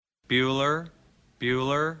Bueller. Good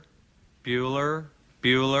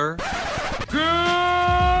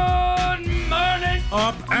morning.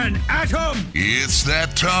 Up and at 'em. It's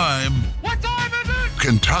that time. What time is it?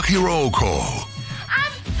 Kentucky Roll Call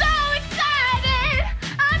I'm so excited!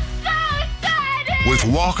 with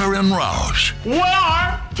Walker and Roush. We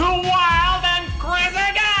are two wild and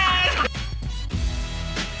crazy guys.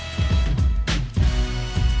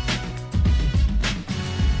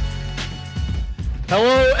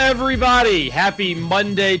 Hello, everybody. Happy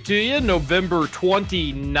Monday to you, November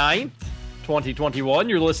 29th, 2021.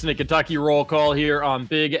 You're listening to Kentucky Roll Call here on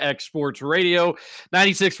Big X Sports Radio,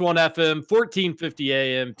 96.1 FM, 1450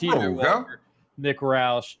 AM. TJ Walker, Nick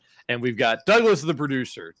Roush, and we've got Douglas, the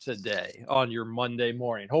producer, today on your Monday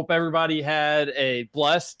morning. Hope everybody had a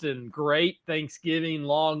blessed and great Thanksgiving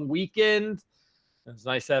long weekend. It was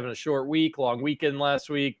nice having a short week, long weekend last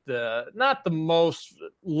week. Not the most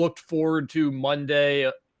looked forward to Monday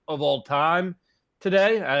of all time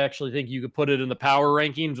today. I actually think you could put it in the power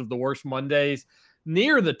rankings of the worst Mondays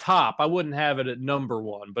near the top. I wouldn't have it at number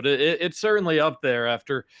one, but it's certainly up there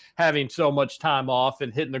after having so much time off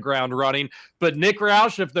and hitting the ground running. But Nick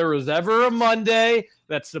Roush, if there was ever a Monday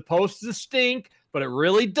that's supposed to stink, but it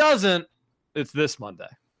really doesn't, it's this Monday.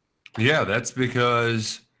 Yeah, that's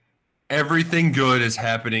because everything good is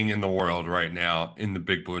happening in the world right now in the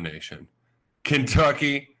Big Blue Nation.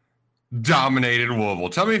 Kentucky dominated Louisville.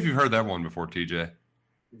 Tell me if you've heard that one before, TJ.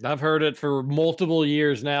 I've heard it for multiple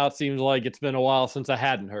years now. It seems like it's been a while since I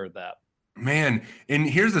hadn't heard that. Man, and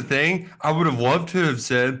here's the thing. I would have loved to have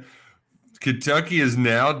said Kentucky has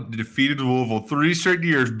now defeated Louisville 3 straight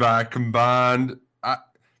years by combined.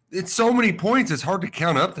 It's so many points, it's hard to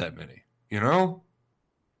count up that many, you know?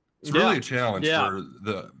 It's really a challenge for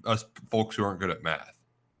us folks who aren't good at math.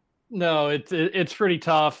 No, it's pretty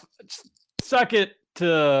tough. Suck it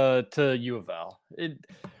to U of L.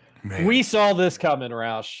 We saw this coming,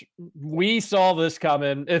 Roush. We saw this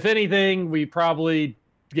coming. If anything, we probably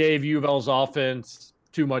gave U of L's offense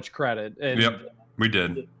too much credit. And, yep, we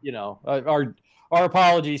did. You know, our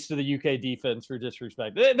apologies to the UK defense for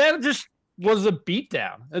disrespect. That just was a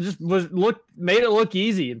beatdown. It just made it look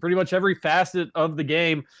easy in pretty much every facet of the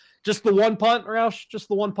game. Just the one punt, Roush. Just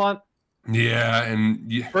the one punt. Yeah,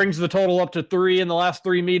 and brings the total up to 3 in the last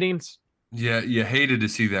 3 meetings. Yeah, you hated to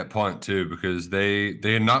see that punt too because they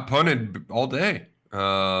had not punted all day,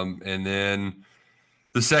 and then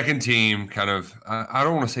the second team kind of I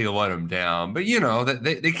don't want to say let them down, but you know that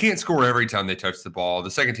they can't score every time they touch the ball.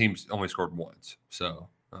 The second team's only scored once, so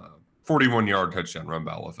 41-yard touchdown run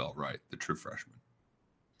by LaFell Wright, the true freshman.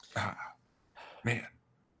 Man,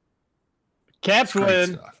 Cats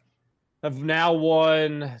win. Have now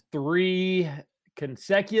won 3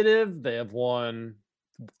 consecutive. They have won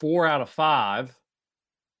 4 out of 5.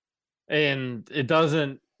 And it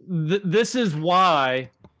doesn't this is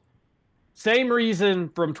why, same reason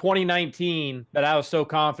from 2019 that I was so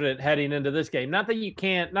confident heading into this game. Not that you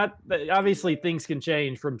can't, obviously things can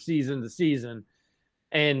change from season to season.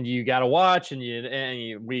 And you got to watch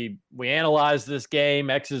we analyze this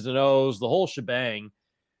game, X's and O's, the whole shebang.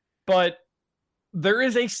 But there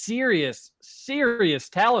is a serious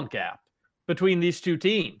talent gap between these two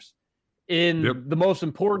teams in the most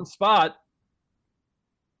important spot.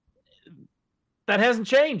 That hasn't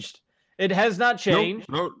changed. It has not changed.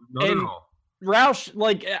 No, not at all. Roush,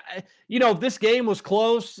 this game was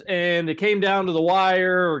close and it came down to the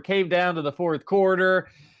wire or came down to the fourth quarter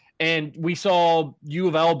and we saw U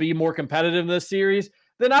of L be more competitive in this series,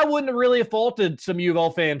 then I wouldn't have really faulted some U of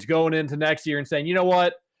L fans going into next year and saying, you know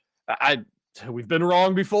what, we've been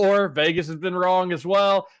wrong before. Vegas has been wrong as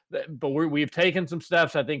well. But we've taken some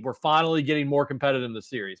steps. I think we're finally getting more competitive in the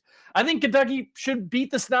series. I think Kentucky should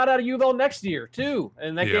beat the snot out of U of L next year, too.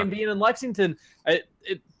 And that game being in Lexington,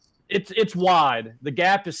 it's wide. The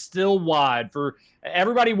gap is still wide. For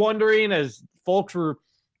everybody wondering, as folks were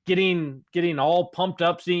getting all pumped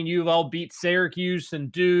up seeing U of L beat Syracuse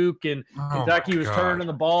and Duke, and Kentucky was turning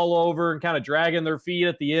the ball over and kind of dragging their feet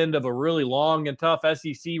at the end of a really long and tough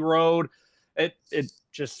SEC road. It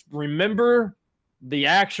just remember the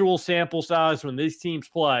actual sample size when these teams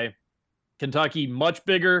play. Kentucky much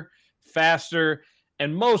bigger, faster,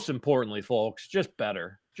 and most importantly, folks, just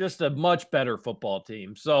better. Just a much better football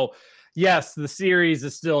team. So, yes, the series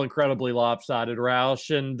is still incredibly lopsided,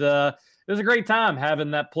 Roush, and it was a great time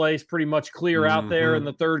having that place pretty much clear out there in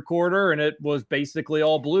the third quarter, and it was basically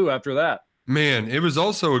all blue after that. Man, it was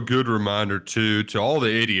also a good reminder, too, to all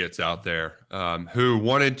the idiots out there who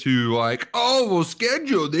wanted to,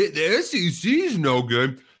 schedule. The SEC is no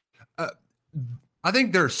good. I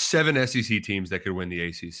think there are 7 SEC teams that could win the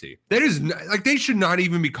ACC. That is not, they should not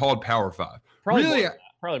even be called Power 5. Probably really,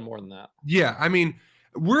 probably more than that. Yeah, I mean,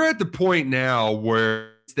 we're at the point now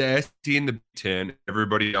where it's the SEC and the Big Ten.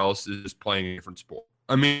 Everybody else is playing a different sport.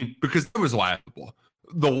 I mean, because that was laughable.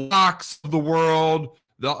 The Locks of the world,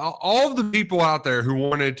 all of the people out there who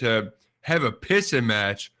wanted to have a pissing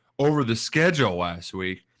match over the schedule last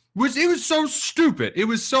week it was so stupid. It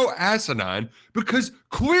was so asinine because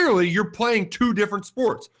clearly you're playing two different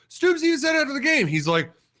sports. Stoops even said after the game, he's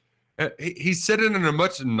like, he said it in a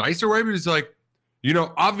much nicer way, but he's like,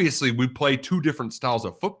 obviously we play two different styles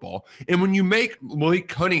of football. And when you make Malik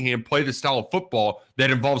Cunningham play the style of football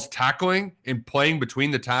that involves tackling and playing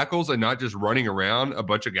between the tackles and not just running around a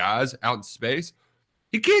bunch of guys out in space,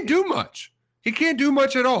 he can't do much. He can't do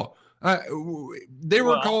much at all. They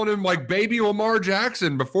were calling him like baby Lamar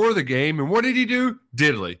Jackson before the game. And what did he do?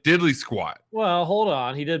 Diddly squat. Well, hold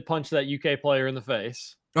on. He did punch that UK player in the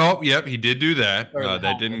face. Oh, yep, he did do that.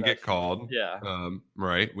 That didn't get called. Yeah.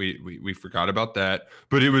 Right. We forgot about that.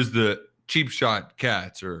 But it was the cheap shot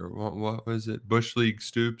cats, or what was it? Bush League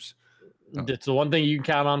Stoops. It's the one thing you can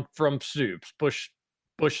count on from Stoops. Bush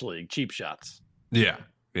League, cheap shots. Yeah.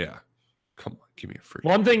 Come on, give me a free.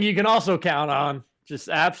 One thing you can also count on, just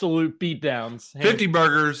absolute beatdowns. 50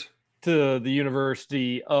 burgers. To the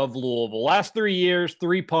University of Louisville. Last 3 years,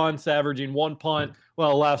 3 punts, averaging 1 punt.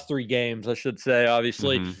 Well, last 3 games, I should say,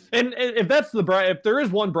 obviously. And if that's if there is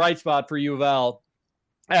one bright spot for U of L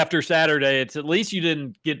after Saturday, it's at least you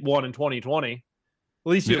didn't get one in 2020. At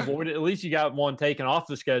least you avoided. At least you got one taken off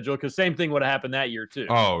the schedule, because same thing would have happened that year too.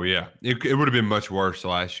 Oh yeah, it would have been much worse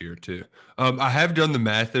last year too. I have done the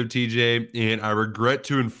math though, TJ, and I regret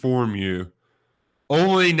to inform you,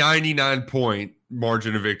 only 99-point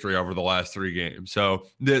margin of victory over the last 3 games. So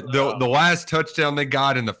the last touchdown they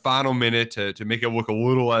got in the final minute to make it look a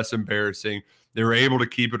little less embarrassing, they were able to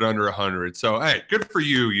keep it under 100. So hey, good for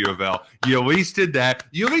you, U of L. You at least did that.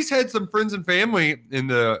 You at least had some friends and family in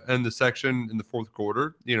the section in the fourth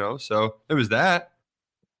quarter. So it was that.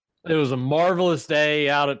 It was a marvelous day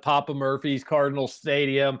out at Papa Murphy's Cardinal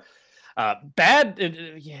Stadium. They've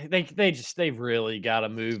really got to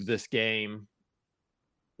move this game.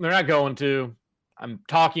 They're not going to. I'm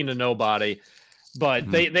talking to nobody,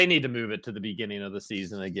 but they need to move it to the beginning of the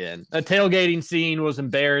season again. A tailgating scene was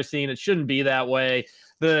embarrassing. It shouldn't be that way.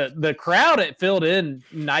 The crowd, it filled in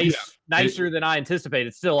nicer than I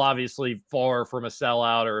anticipated. Still obviously far from a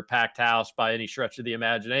sellout or a packed house by any stretch of the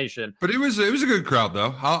imagination. But it was a good crowd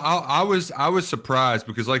though. I was surprised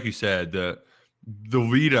because, like you said, the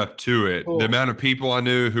lead up to it, the amount of people I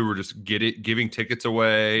knew who were just giving tickets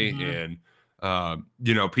away and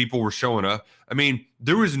people were showing up. I mean,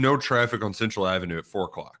 there was no traffic on Central Avenue at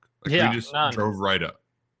 4:00. We just drove right up.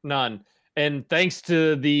 None. And thanks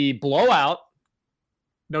to the blowout,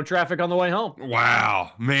 no traffic on the way home.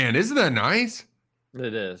 Wow, man, isn't that nice?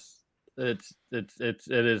 It is. It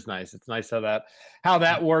is nice. It's nice how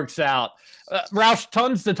that works out. Roush,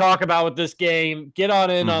 tons to talk about with this game. Get on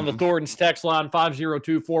in on the Thornton's text line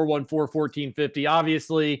 502-414-1450.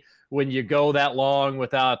 Obviously, when you go that long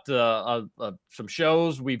without some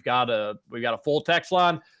shows, we've got a full text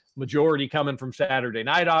line. Majority coming from Saturday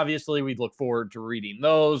night. Obviously, we look forward to reading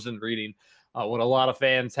those and reading what a lot of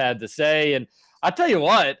fans had to say. And I tell you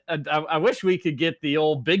what, I wish we could get the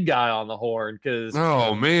old big guy on the horn, because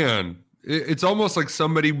oh man, it's almost like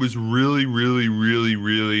somebody was really, really, really,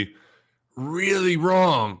 really, really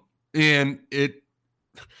wrong, and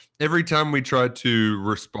every time we tried to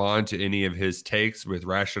respond to any of his takes with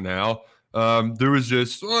rationale, there was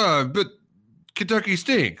just, but Kentucky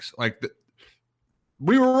stinks.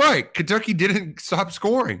 We were right. Kentucky didn't stop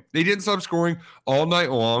scoring. They didn't stop scoring all night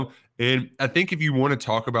long. And I think if you want to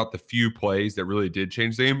talk about the few plays that really did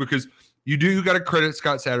change the game, because you got to credit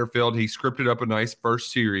Scott Satterfield. He scripted up a nice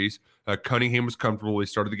first series. Cunningham was comfortable. He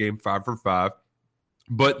started the game 5 for 5.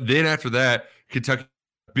 But then after that, Kentucky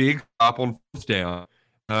big stop on 4th down.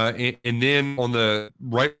 And then on the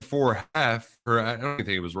right before half, or I don't think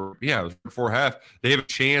it was before half, they have a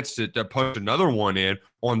chance to punch another one in.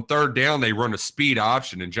 On 3rd down, they run a speed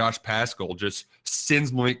option, and Josh Paschal just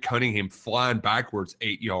sends Malik Cunningham flying backwards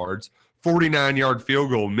 8 yards. 49-yard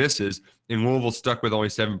field goal misses, and Louisville stuck with only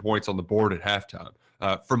 7 points on the board at halftime.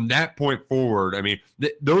 From that point forward, I mean,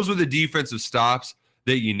 those were the defensive stops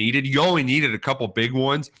that you needed. You only needed a couple big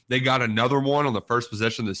ones. They got another one on the first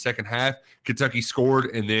possession of the second half. Kentucky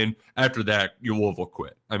scored, and then after that, Louisville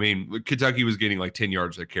quit. I mean, Kentucky was getting like 10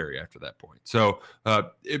 yards a carry after that point. So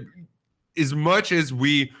as much as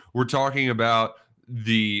we were talking about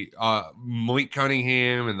the Malik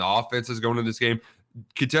Cunningham and the offenses going into this game,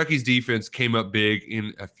 Kentucky's defense came up big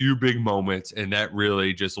in a few big moments, and that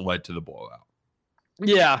really just led to the blowout.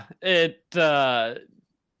 Yeah,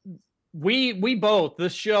 we both,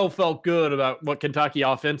 this show felt good about what Kentucky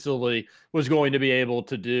offensively was going to be able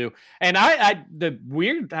to do. And the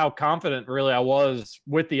weird how confident really I was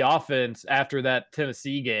with the offense after that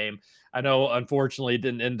Tennessee game. I know, unfortunately, it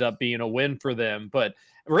didn't end up being a win for them, but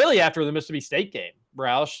really after the Mississippi State game,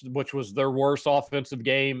 Roush, which was their worst offensive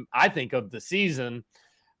game, I think, of the season,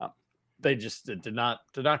 they just did not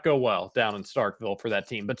go well down in Starkville for that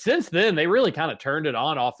team. But since then, they really kind of turned it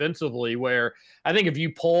on offensively, where I think if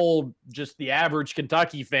you polled just the average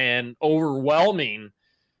Kentucky fan, overwhelming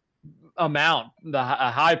amount,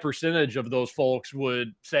 a high percentage of those folks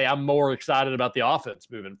would say, I'm more excited about the offense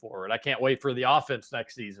moving forward. I can't wait for the offense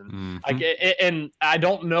next season. And I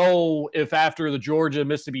don't know if after the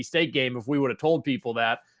Georgia-Mississippi State game, if we would have told people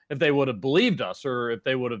that, if they would have believed us or if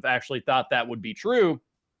they would have actually thought that would be true.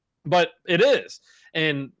 But it is,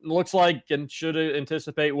 and looks like, and should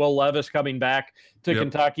anticipate Will Levis coming back to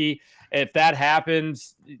Kentucky. If that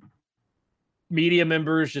happens, media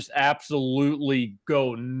members just absolutely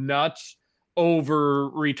go nuts over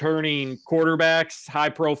returning quarterbacks,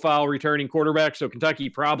 high-profile returning quarterbacks. So Kentucky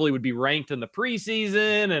probably would be ranked in the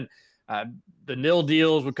preseason, and the nil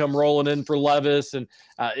deals would come rolling in for Levis. And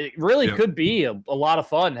it really could be a lot of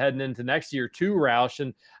fun heading into next year too, Roush.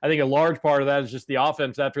 And I think a large part of that is just the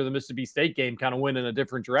offense after the Mississippi State game kind of went in a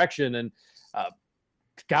different direction. And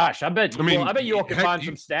gosh, I bet you all can find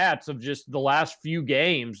some stats of just the last few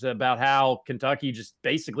games about how Kentucky just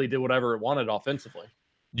basically did whatever it wanted offensively.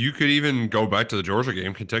 You could even go back to the Georgia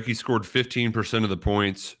game. Kentucky scored 15% of the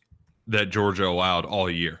points that Georgia allowed all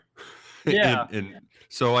year. Yeah. and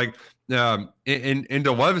so like, and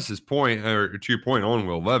to Levis's point, or to your point on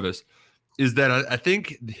Will Levis, is that I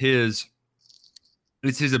think it's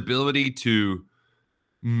his ability to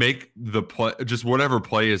make the play, just whatever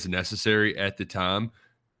play is necessary at the time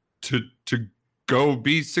to go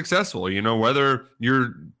be successful. You know, whether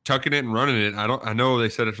you're tucking it and running it. I know they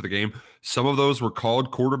said after the game, some of those were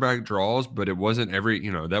called quarterback draws, but it wasn't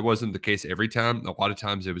that wasn't the case every time. A lot of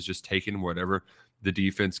times it was just taking whatever the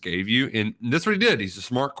defense gave you. And that's what he did. He's a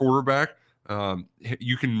smart quarterback.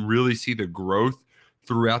 You can really see the growth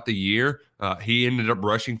throughout the year. He ended up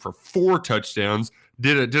rushing for 4 touchdowns,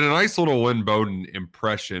 did a nice little Lynn Bowden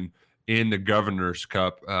impression in the Governor's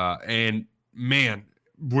Cup. And man,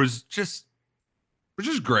 was just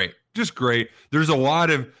great. Just great. There's a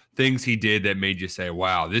lot of things he did that made you say,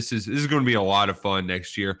 wow, this is going to be a lot of fun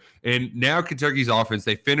next year. And now Kentucky's offense,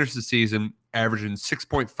 they finished the season averaging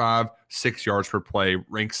 6.56 yards per play,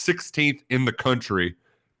 ranked 16th in the country.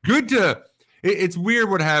 It's weird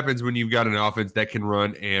what happens when you've got an offense that can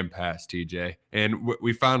run and pass, TJ. And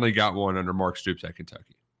we finally got one under Mark Stoops at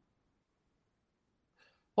Kentucky.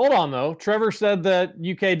 Hold on, though. Trevor said that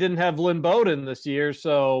UK didn't have Lynn Bowden this year,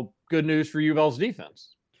 so good news for U of L's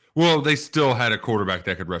defense. Well, they still had a quarterback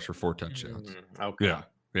that could rush for 4 touchdowns. Okay.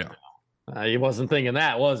 Yeah. He wasn't thinking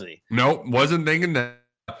that, was he? Nope, wasn't thinking that.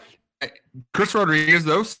 Chris Rodriguez,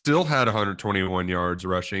 though, still had 121 yards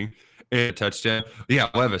rushing and a touchdown. Yeah,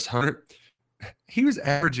 Levis, 100. He was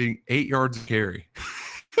averaging 8 yards a carry.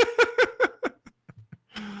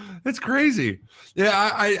 That's crazy. Yeah,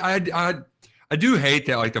 I do hate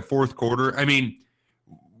that, like the fourth quarter. I mean,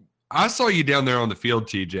 I saw you down there on the field,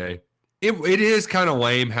 TJ. It is kind of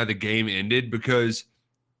lame how the game ended because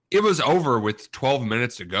it was over with 12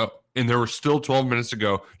 minutes to go. And there were still 12 minutes to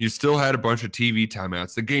go. You still had a bunch of TV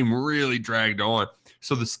timeouts. The game really dragged on.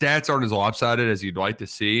 So the stats aren't as lopsided as you'd like to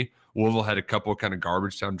see. Louisville had a couple of kind of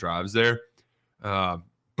garbage time drives there.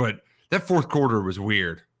 But that fourth quarter was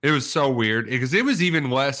weird. It was so weird because it was even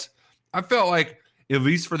less. I felt like, at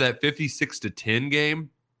least for that 56-10 game,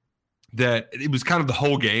 that it was kind of the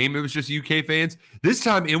whole game. It was just UK fans. This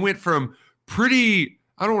time it went from pretty,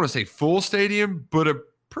 I don't want to say full stadium, but a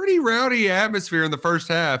pretty rowdy atmosphere in the first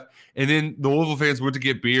half. And then the Louisville fans went to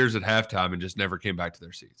get beers at halftime and just never came back to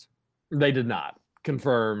their seats. They did not.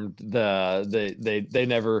 Confirmed. They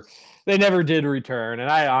never did return, and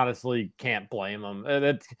I honestly can't blame them.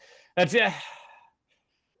 That's yeah.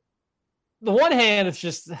 The one hand, it's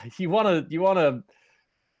just you want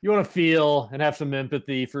to feel and have some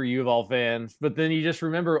empathy for U of L fans, but then you just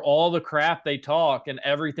remember all the crap they talk and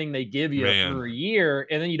everything they give you for a year,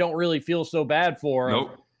 and then you don't really feel so bad for them.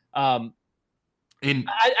 Nope. And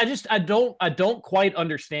I don't quite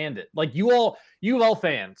understand it. Like U of L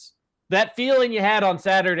fans, that feeling you had on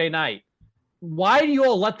Saturday night, why do you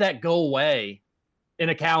all let that go away in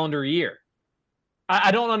a calendar year?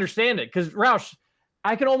 I don't understand it because, Roush,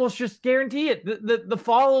 I can almost just guarantee it. The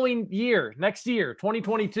following year, next year,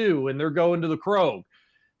 2022, and they're going to the Krog,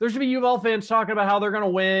 there's going to be U of L fans talking about how they're going to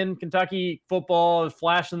win. Kentucky football is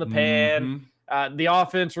flash in the pan. the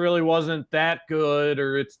offense really wasn't that good,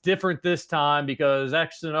 or it's different this time because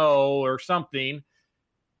X and O or something.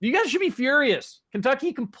 You guys should be furious.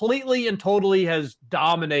 Kentucky completely and totally has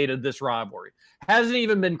dominated this rivalry. Hasn't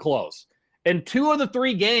even been close. And 2 of the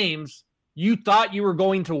 3 games, you thought you were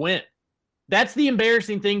going to win. That's the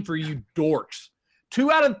embarrassing thing for you dorks.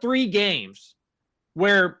 2 out of 3 games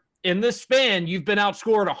where in this span, you've been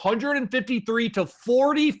outscored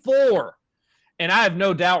 153-44. And I have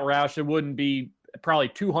no doubt, Roush, it wouldn't be probably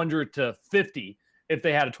 200-50 if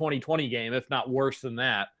they had a 2020 game, if not worse than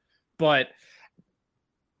that. But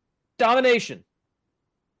domination,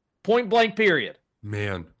 point blank, period.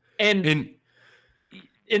 Man. And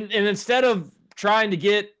instead of trying to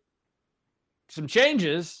get some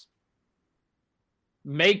changes,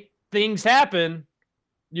 make things happen,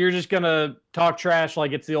 you're just going to talk trash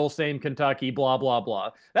like it's the old same Kentucky, blah, blah, blah.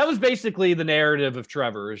 That was basically the narrative of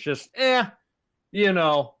Trevor. It's just,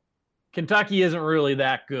 Kentucky isn't really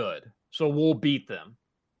that good, so we'll beat them.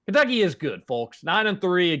 Kentucky is good, folks.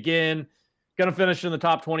 9-3 again. Going to finish in the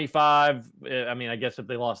top 25. I mean, I guess if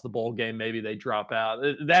they lost the bowl game, maybe they drop out.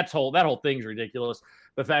 That whole thing's ridiculous.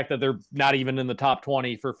 The fact that they're not even in the top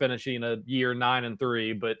 20 for finishing a year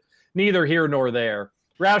 9-3, but neither here nor there.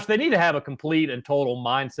 Roush, they need to have a complete and total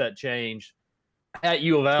mindset change at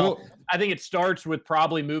U of L. Well, I think it starts with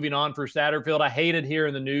probably moving on for Satterfield. I hated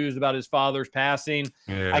hearing the news about his father's passing.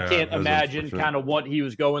 Yeah, I can't imagine kind of what he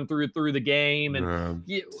was going through the game, and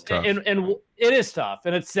and it is tough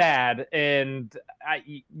and it's sad, and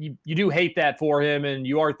you do hate that for him, and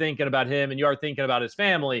you are thinking about him and you are thinking about his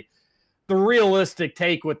family. The realistic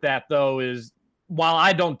take with that, though, is while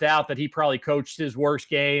I don't doubt that he probably coached his worst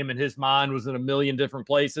game and his mind was in a million different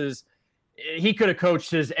places, he could have coached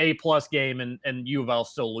his A-plus game and U of L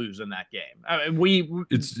still lose in that game. I mean,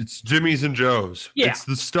 it's Jimmy's and Joe's. Yeah. It's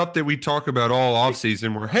the stuff that we talk about all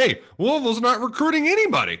offseason where, hey, Louisville's not recruiting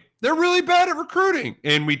anybody. They're really bad at recruiting.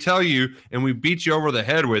 And we tell you, and we beat you over the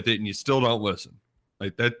head with it, and you still don't listen.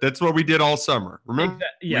 Like that's what we did all summer. Remember?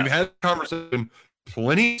 Yes. We've had the conversation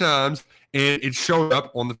plenty of times, and it showed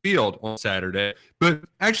up on the field on Saturday. But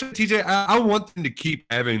actually, TJ, I want them to keep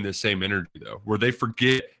having the same energy, though, where they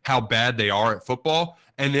forget how bad they are at football.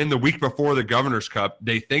 And then the week before the Governor's Cup,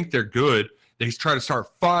 they think they're good. They try to start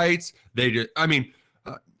fights.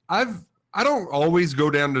 I don't always go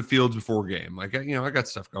down to the fields before game. Like, I got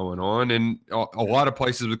stuff going on. And a lot of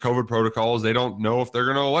places with COVID protocols, they don't know if they're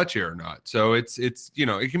going to let you or not. So it's it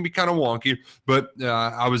can be kind of wonky. But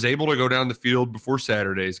I was able to go down the field before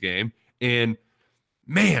Saturday's game. And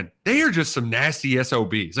man, they are just some nasty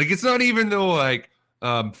SOBs. Like, it's not even the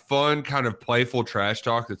fun kind of playful trash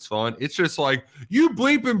talk that's fun. It's just like, you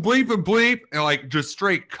bleep and bleep and bleep, and like just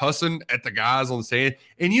straight cussing at the guys on the stand.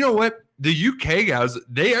 And you know what? The UK guys,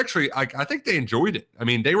 they actually, I think they enjoyed it. I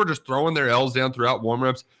mean, they were just throwing their L's down throughout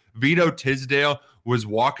warmups. Vito Tisdale was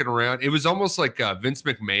walking around. It was almost like Vince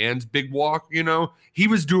McMahon's big walk, He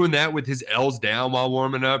was doing that with his L's down while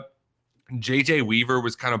warming up. JJ Weaver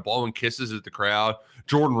was kind of blowing kisses at the crowd.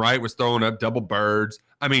 Jordan Wright was throwing up double birds.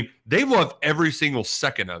 I mean, they loved every single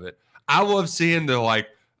second of it. I love seeing the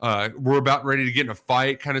we're about ready to get in a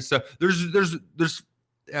fight kind of stuff. There's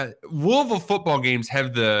Louisville football games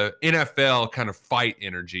have the NFL kind of fight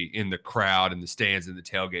energy in the crowd and the stands and the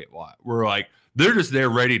tailgate lot. We're like, they're just there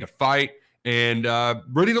ready to fight and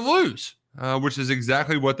ready to lose. Which is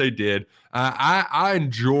exactly what they did. I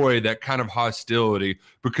enjoy that kind of hostility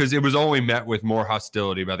because it was only met with more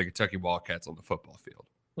hostility by the Kentucky Wildcats on the football field.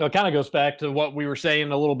 It kind of goes back to what we were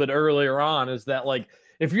saying a little bit earlier on, is that, like,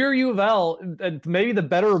 if you're U of L, maybe the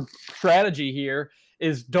better strategy here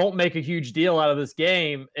is don't make a huge deal out of this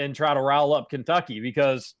game and try to rile up Kentucky,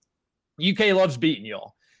 because UK loves beating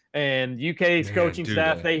y'all. And UK's coaching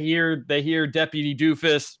staff, they hear Deputy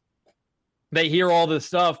Doofus, they hear all this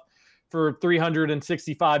stuff for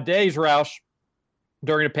 365 days, Roush.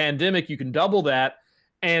 During a pandemic, you can double that.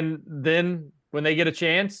 And then when they get a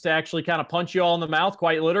chance to actually kind of punch you all in the mouth,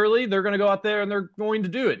 quite literally, they're going to go out there and they're going to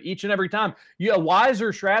do it each and every time. A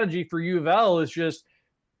wiser strategy for U of L is just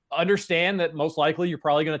understand that most likely you're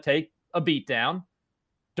probably going to take a beat down.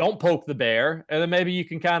 Don't poke the bear. And then maybe you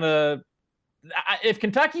can kind of,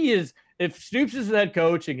 if Stoops is the head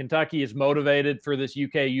coach and Kentucky is motivated for this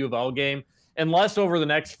UK U of L game, unless over the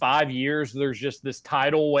next 5 years there's just this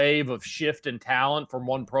tidal wave of shift in talent from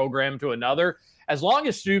one program to another, as long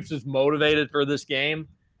as Stoops is motivated for this game,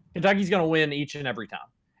 Kentucky's going to win each and every time.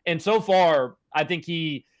 And so far, I think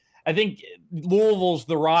Louisville's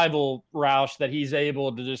the rival, Roush, that he's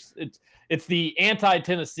able to just it's the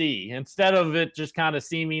anti-Tennessee. Instead of it just kind of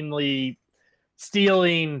seemingly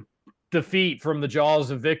stealing defeat from the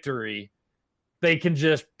jaws of victory, they can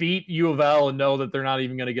just beat U of L and know that they're not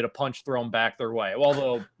even going to get a punch thrown back their way.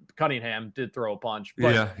 Although Cunningham did throw a punch.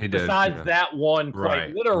 But yeah, he did. Besides that one quite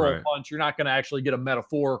Right, literal right. punch, you're not going to actually get a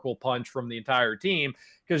metaphorical punch from the entire team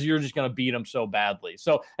because you're just going to beat them so badly.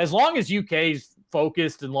 So as long as UK's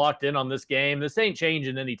focused and locked in on this game, this ain't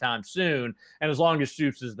changing anytime soon. And as long as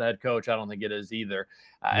Stoops is the head coach, I don't think it is either.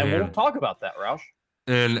 And we'll talk about that, Roush.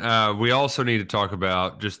 And we also need to talk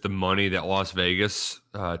about just the money that Las Vegas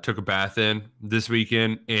took a bath in this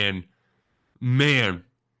weekend. And man,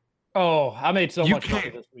 oh, I made so much money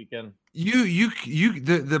can't- this weekend.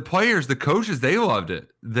 the players, the coaches, they loved it.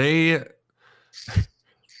 They,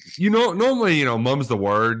 normally, mum's the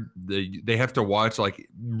word. They have to watch like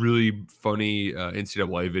really funny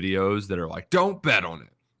NCAA videos that are like, don't bet on it.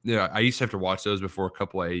 Yeah, I used to have to watch those before a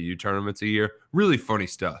couple of AAU tournaments a year. Really funny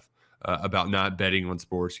stuff about not betting on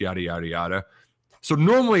sports, yada, yada, yada. So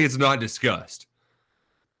normally it's not discussed.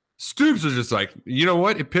 Stoops was just like, you know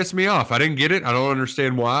what? It pissed me off. I didn't get it. I don't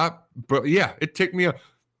understand why. But yeah, it ticked me off.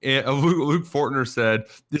 And Luke Fortner said,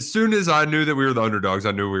 as soon as I knew that we were the underdogs,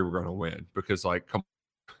 I knew we were going to win because, like, come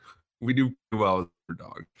on, we do well as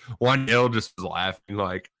underdogs. Wandale just was laughing.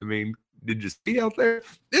 Like, I mean, did you see out there?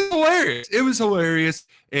 It's hilarious. It was hilarious.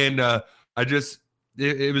 And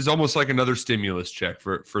it was almost like another stimulus check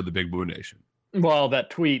for the Big Blue Nation. Well, that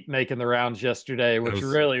tweet making the rounds yesterday, which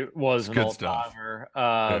really was an good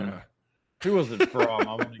all-timer. Who was it from?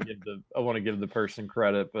 I want to give the person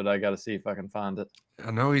credit, but I got to see if I can find it. I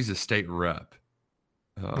know he's a state rep.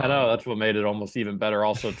 I know that's what made it almost even better.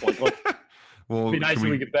 Also, it's like, look, Well, it'd be nice if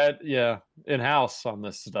we could bet, in-house on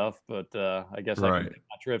this stuff, but I guess I can take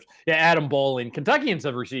my trips. Yeah, Adam Bowling. Kentuckians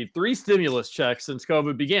have received 3 stimulus checks since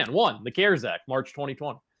COVID began. 1, the CARES Act, March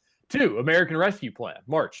 2020. 2, American Rescue Plan,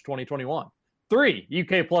 March 2021. 3,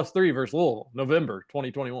 UK +3 versus Louisville, November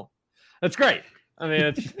 2021. That's great. I mean,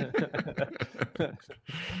 it's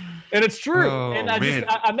and it's true. Oh, and man.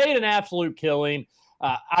 I made an absolute killing.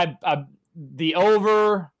 The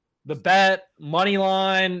over, the bet, money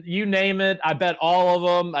line, you name it. I bet all of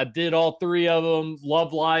them. I did all 3 of them.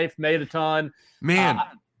 Love life, made a ton. Man,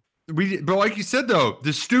 but like you said though,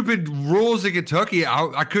 the stupid rules in Kentucky,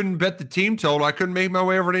 I couldn't bet the team total. I couldn't make my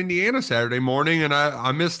way over to Indiana Saturday morning, and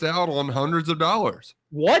I missed out on hundreds of dollars.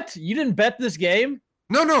 What? You didn't bet this game?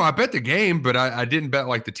 No, I bet the game, but I didn't bet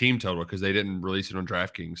like the team total because they didn't release it on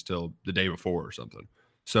DraftKings till the day before or something.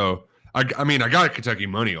 So I mean, I got a Kentucky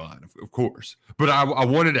money line, of course, but I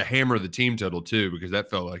wanted to hammer the team total too because that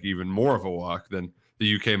felt like even more of a walk than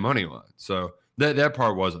the UK money line. So that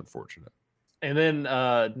part was unfortunate. And then,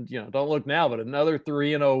 don't look now, but another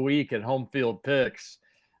 3-0 week at home field picks.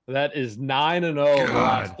 That is 9-0 the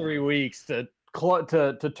last 3 weeks to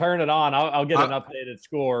turn it on. I'll get an updated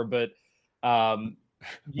score, but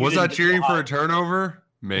was I cheering for a turnover?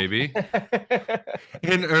 Maybe.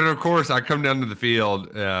 and of course, I come down to the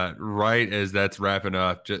field right as that's wrapping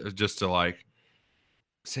up, just to like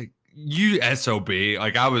say, you SOB.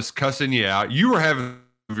 Like I was cussing you out. You were having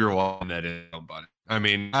your lawn that in, buddy. I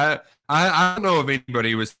mean, I don't know if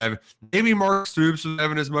anybody was having. Maybe Mark Stoops was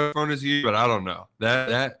having as much fun as you, but I don't know.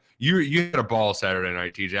 That you had a ball Saturday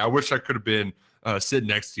night, TJ. I wish I could have been sitting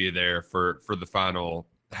next to you there for the final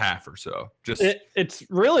half or so. It's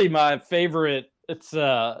really my favorite. It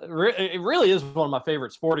really is one of my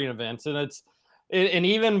favorite sporting events, and and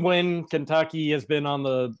even when Kentucky has been on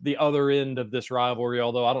the other end of this rivalry,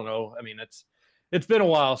 although I don't know, I mean it's been a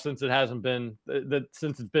while since it hasn't been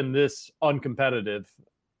since it's been this uncompetitive.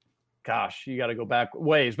 Gosh, you got to go back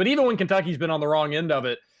ways. But even when Kentucky's been on the wrong end of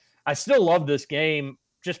it, I still love this game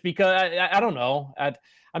just because I don't know.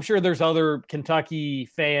 I'm sure there's other Kentucky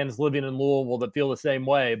fans living in Louisville that feel the same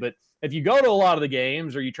way. But if you go to a lot of the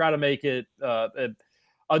games or you try to make it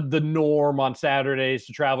the norm on Saturdays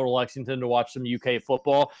to travel to Lexington to watch some UK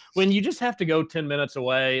football, when you just have to go 10 minutes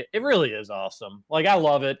away, it really is awesome. Like, I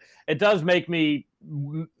love it. It does make me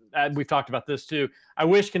we've talked about this too. I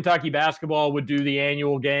wish Kentucky basketball would do the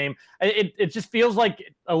annual game. It just feels like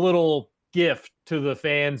a little gift to the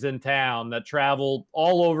fans in town that travel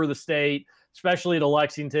all over the state, especially to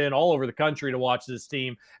Lexington, all over the country to watch this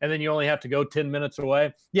team. And then you only have to go 10 minutes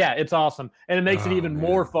away. Yeah, it's awesome. And it makes it even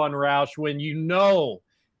more fun, Roush, when you know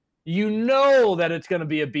that it's going to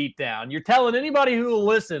be a beatdown. You're telling anybody who will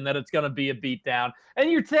listen that it's going to be a beatdown,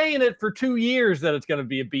 and you're saying it for 2 years that it's going to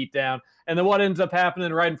be a beatdown. And then what ends up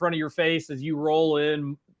happening right in front of your face as you roll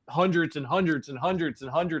in hundreds and hundreds and hundreds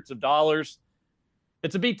and hundreds of dollars,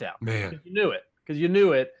 it's a beatdown. Man. Because you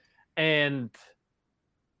knew it. And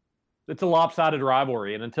it's a lopsided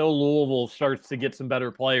rivalry, and until Louisville starts to get some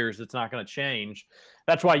better players, it's not going to change.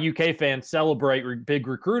 That's why UK fans celebrate big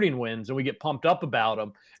recruiting wins, and we get pumped up about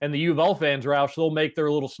them. And the U of L fans, Roush, they'll make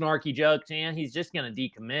their little snarky jokes. And he's just going to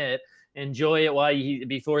decommit. Enjoy it while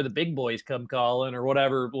before the big boys come calling or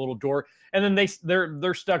whatever little door. And then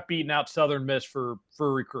they're stuck beating out Southern Miss for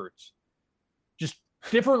recruits. Just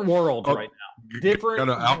different worlds right now. Different. Got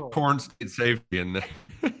an Alcorn State safety in there.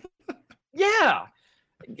 Yeah,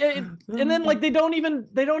 and then like they don't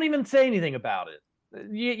even say anything about it.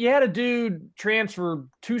 You had a dude transfer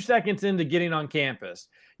 2 seconds into getting on campus,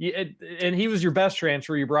 and he was your best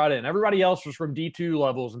transfer you brought in. Everybody else was from D2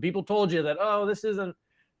 levels, and people told you that, oh, this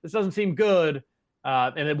doesn't seem good,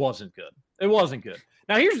 and it wasn't good. It wasn't good.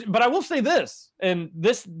 Now but I will say this, and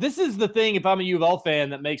this is the thing. If I'm a U of L fan,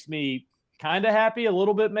 that makes me kind of happy a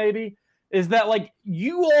little bit, maybe, is that like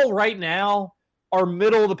you all right now are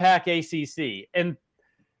middle of the pack ACC, and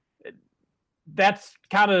that's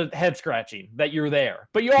kind of head scratching that you're there,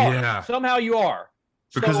 but you are. Yeah. Somehow you are.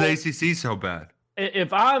 Because the ACC is so bad.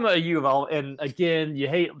 If I'm a U of L, and again, you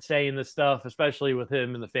hate saying this stuff, especially with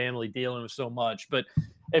him and the family dealing with so much, but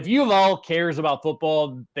if U of L cares about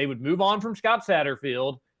football, they would move on from Scott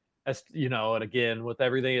Satterfield. As you know, and again, with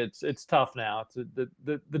everything, it's tough now.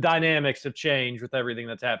 The dynamics have changed with everything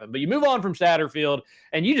that's happened. But you move on from Satterfield,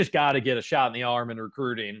 and you just got to get a shot in the arm in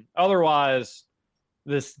recruiting. Otherwise,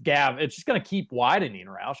 this gap, it's just going to keep widening,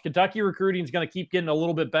 Roush. Kentucky recruiting is going to keep getting a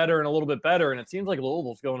little bit better and a little bit better, and it seems like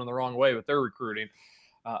Louisville's going in the wrong way with their recruiting.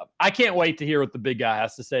 I can't wait to hear what the big guy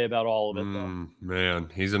has to say about all of it, though.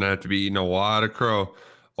 Man, he's going to have to be eating a lot of crow.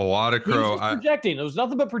 A lot of crow. He's projecting. There was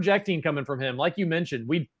nothing but projecting coming from him. Like you mentioned,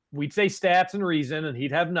 we'd say stats and reason, and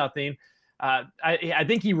he'd have nothing. I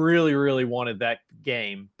think he really, really wanted that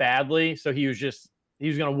game badly, so he was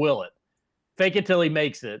going to will it. Fake it till he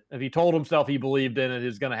makes it. If he told himself he believed in it, it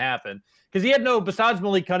was going to happen. Because he had besides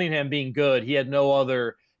Malik Cunningham being good, he had no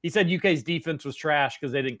other. He said UK's defense was trash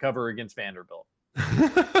because they didn't cover against Vanderbilt.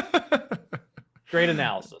 Great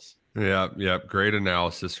analysis. Yeah. Great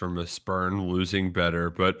analysis from a Spurn, losing better.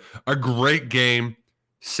 But a great game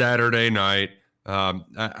Saturday night.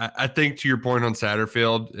 I think to your point on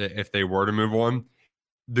Satterfield, if they were to move on,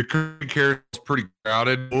 the carousel is pretty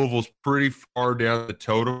crowded. Louisville's pretty far down the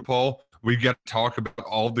totem pole. We got to talk about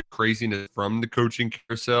all the craziness from the coaching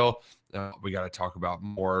carousel. We got to talk about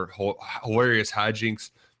more hilarious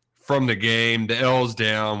hijinks from the game. The L's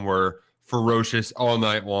down were ferocious all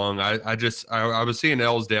night long. I was seeing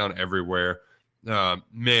L's down everywhere.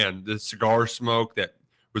 Man, the cigar smoke that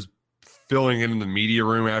was filling in the media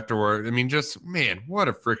room afterward. I mean, just, man, what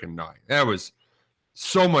a freaking night. That was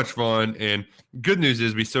so much fun. And good news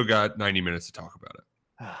is we still got 90 minutes to talk about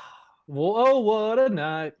it. Whoa, what a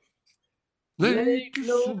night. Late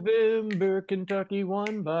November, Kentucky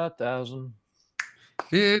won by 1,000.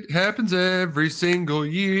 It happens every single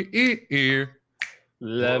year.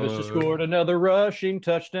 Levis just scored another rushing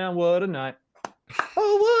touchdown. What a night.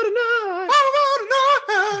 Oh, what a night. Oh, what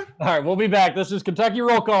a night. All right, we'll be back. This is Kentucky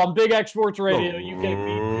Roll Call on Big X Sports Radio. You can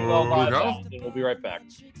beat well by Boston. We'll be right back.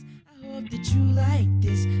 I hope that you like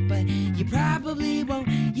this, but you probably won't.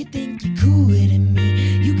 You think you're cooler than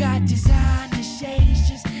me. You got designer shades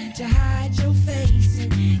just to hide your face,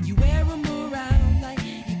 and you wear them around like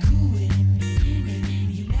you're cooler than me.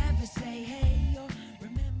 And you never say hey or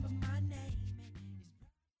remember my name.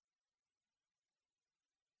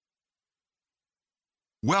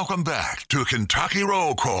 Welcome back to Kentucky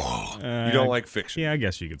Roll Call. You don't like fiction? Yeah, I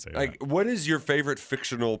guess you could say that. What is your favorite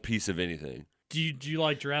fictional piece of anything? Do you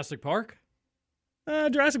like Jurassic Park?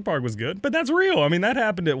 Jurassic Park was good, but that's real. I mean, that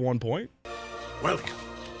happened at one point. Welcome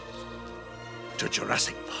to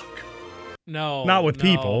Jurassic Park. No, not with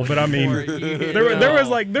people, but I mean, there was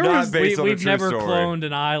we've never cloned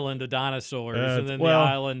an island of dinosaurs, and then the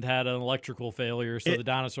island had an electrical failure, so the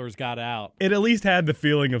dinosaurs got out. It at least had the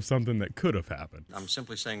feeling of something that could have happened. I'm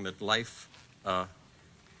simply saying that life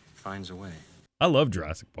finds a way. I love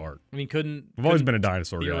Jurassic Park. I mean, I've always been a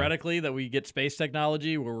dinosaur guy. Theoretically, that we get space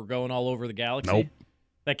technology where we're going all over the galaxy? Nope.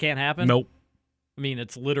 That can't happen? Nope. I mean,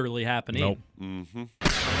 it's literally happening. Nope. Mm-hmm.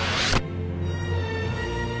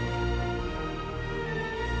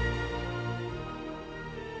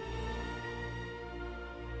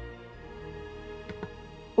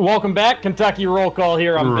 Welcome back. Kentucky Roll Call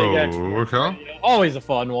here on Big X. Okay. Always a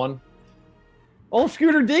fun one. Old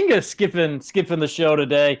Scooter Dingus skipping the show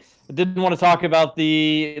today. I didn't want to talk about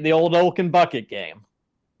the old Olkin Bucket game.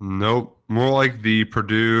 Nope. More like the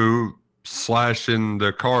Purdue slashing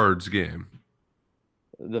the cards game.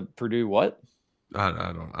 The Purdue what? I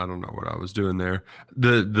don't know what I was doing there.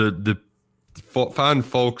 The fine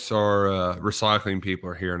folks are recycling people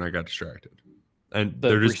are here, and I got distracted. And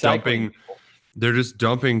they're just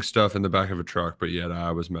dumping stuff in the back of a truck, but yet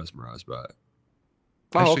I was mesmerized by it.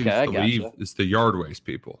 Okay, I believe it's the yard waste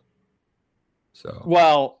people. So,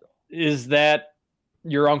 well, is that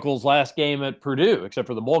your uncle's last game at Purdue, except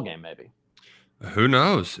for the bowl game, maybe? Who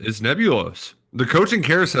knows? It's nebulous. The coaching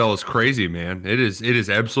carousel is crazy, man. It is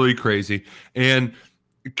absolutely crazy. And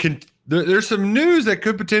there's some news that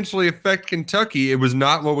could potentially affect Kentucky. It was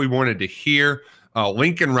not what we wanted to hear.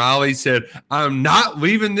 Lincoln Riley said, "I'm not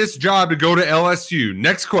leaving this job to go to LSU.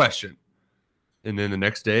 Next question." And then the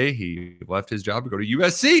next day, he left his job to go to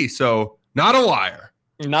USC. So, not a liar.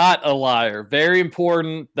 Not a liar. Very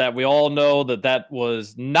important that we all know that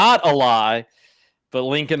was not a lie. But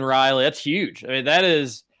Lincoln Riley, that's huge. I mean, that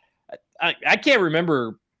is – I can't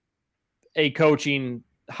remember a coaching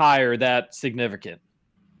hire that significant.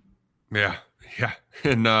 Yeah.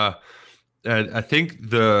 And I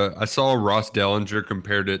think I saw Ross Dellinger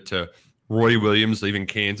compared it to Roy Williams leaving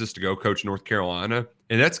Kansas to go coach North Carolina.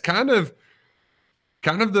 And that's kind of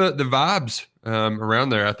the vibes around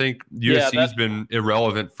there. I think USC's been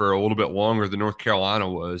irrelevant for a little bit longer than North Carolina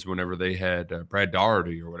was whenever they had Brad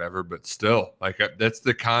Daugherty or whatever. But still, that's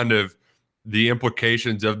the kind of the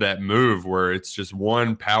implications of that move where it's just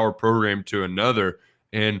one power program to another.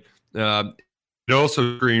 And it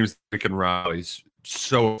also screams Lincoln Riley's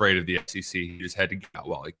so afraid of the SEC. He just had to get out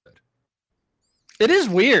while he could. It is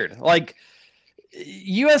weird. Like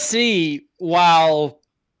USC, while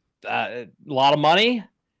a lot of money,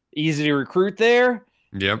 easy to recruit there.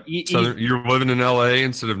 Yep. So you're living in LA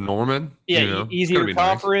instead of Norman. Yeah, easier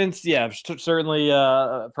conference. Nice. Yeah, certainly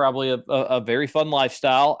probably a very fun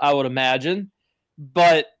lifestyle, I would imagine.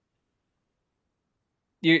 But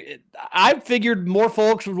I figured more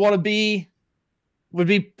folks would be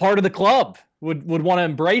part of the club, would want to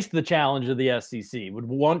embrace the challenge of the SEC, would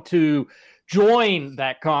want to join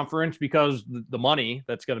that conference because the money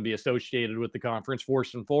that's going to be associated with the conference,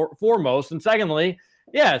 first and foremost. And secondly,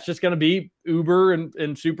 yeah, it's just going to be uber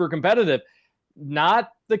and super competitive. Not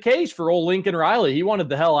the case for old Lincoln Riley. He wanted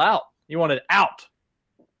the hell out. He wanted out.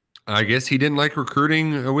 I guess he didn't like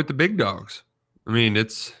recruiting with the big dogs. I mean,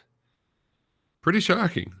 it's pretty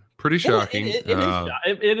shocking. Pretty shocking.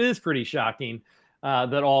 It is pretty shocking.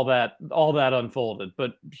 That all that unfolded,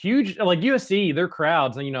 but huge, like USC, their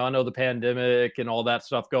crowds, and I know the pandemic and all that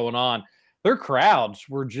stuff going on, their crowds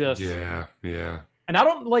were just yeah. And I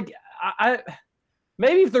don't I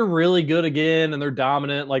maybe if they're really good again and they're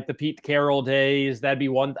dominant like the Pete Carroll days, that'd be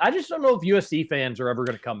one. I just don't know if USC fans are ever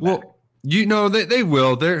going to come back. Well, they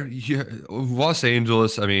will. They're Los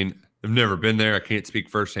Angeles. I mean, I've never been there. I can't speak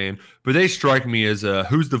firsthand, but they strike me as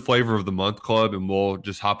who's the flavor of the month club, and we'll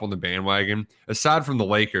just hop on the bandwagon. Aside from the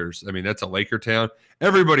Lakers, I mean, that's a Laker town.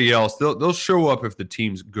 Everybody else, they'll show up if the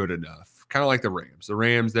team's good enough. Kind of like the Rams. The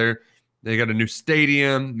Rams, they got a new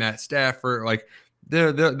stadium, Matt Stafford. Like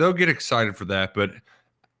they'll get excited for that. But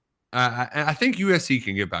I think USC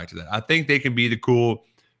can get back to that. I think they can be the cool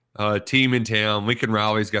team in town. Lincoln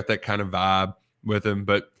Riley's got that kind of vibe with him.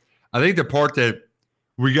 But I think the part that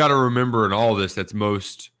we got to remember in all this that's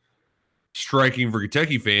most striking for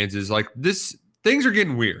Kentucky fans is things are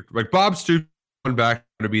getting weird. Like Bob Stoops going back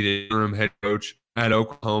to be the interim head coach at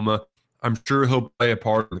Oklahoma. I'm sure he'll play a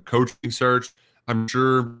part in the coaching search. I'm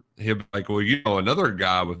sure he'll be like, well, another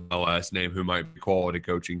guy with my last name who might be a quality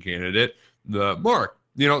coaching candidate, the Mark.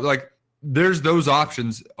 There's those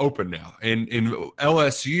options open now. And in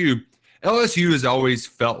LSU has always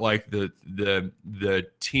felt like the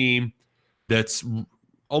team that's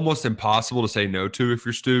almost impossible to say no to if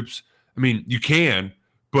you're Stoops. I mean, you can,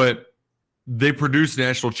 but they produce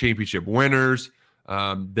national championship winners.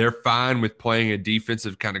 They're fine with playing a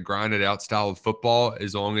defensive kind of grinded out style of football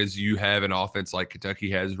as long as you have an offense like Kentucky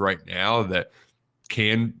has right now that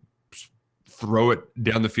can throw it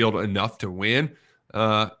down the field enough to win.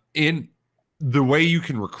 In the way you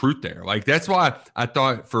can recruit there. Like that's why I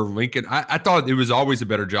thought for Lincoln, I thought it was always a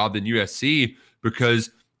better job than USC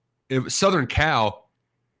because Southern Cal,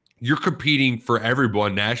 you're competing for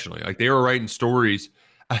everyone nationally. Like they were writing stories.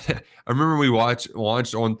 I remember we launched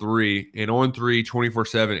On3, and On3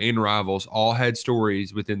 24/7 and Rivals all had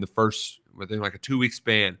stories within like a 2-week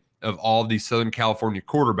span of all of these Southern California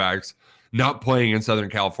quarterbacks not playing in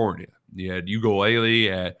Southern California. You had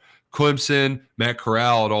Ugalele at Clemson, Matt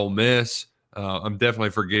Corral at Ole Miss. I'm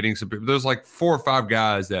definitely forgetting some people. There's like 4 or 5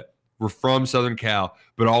 guys that were from Southern Cal,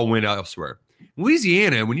 but all went elsewhere.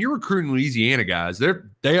 Louisiana, when you're recruiting Louisiana guys,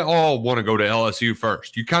 they all want to go to LSU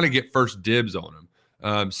first. You kind of get first dibs on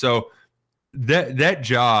them. So that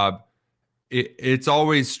job, it's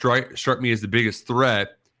always struck me as the biggest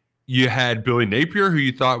threat. You had Billy Napier, who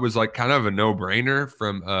you thought was like kind of a no-brainer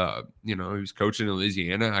from, he was coaching in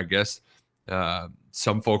Louisiana. I guess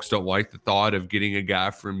some folks don't like the thought of getting a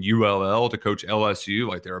guy from ULL to coach LSU,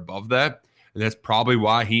 like they're above that. And that's probably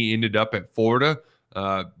why he ended up at Florida.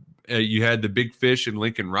 You had the big fish in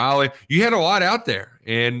Lincoln Riley. You had a lot out there,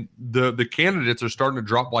 and the candidates are starting to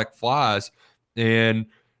drop like flies. And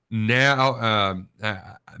now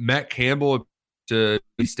Matt Campbell to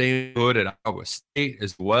be staying put at Iowa State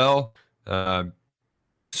as well.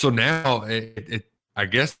 So now I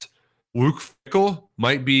guess Luke Fickell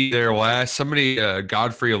might be their last. Somebody,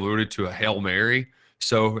 Godfrey alluded to a Hail Mary.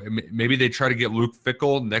 So maybe they try to get Luke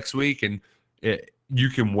Fickell next week, and you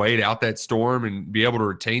can wait out that storm and be able to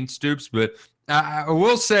retain Stoops. But I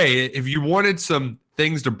will say, if you wanted some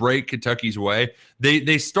things to break Kentucky's way,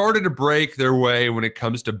 they started to break their way when it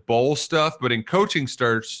comes to bowl stuff, but in coaching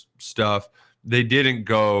stuff, they didn't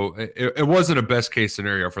go. It wasn't a best case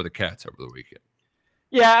scenario for the Cats over the weekend.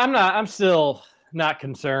 Yeah, I'm still not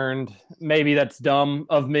concerned. Maybe that's dumb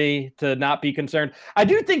of me to not be concerned. I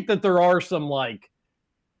do think that there are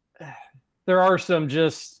some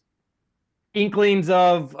just inklings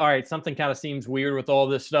of, all right, something kind of seems weird with all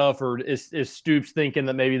this stuff, or is Stoops thinking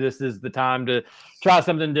that maybe this is the time to try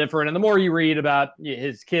something different? And the more you read about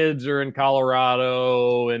his kids are in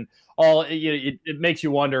Colorado and all, it makes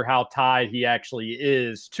you wonder how tied he actually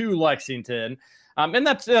is to Lexington. And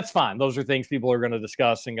that's fine. Those are things people are going to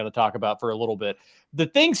discuss and going to talk about for a little bit. The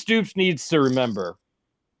thing Stoops needs to remember,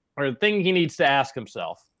 or the thing he needs to ask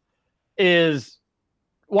himself, is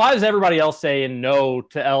why is everybody else saying no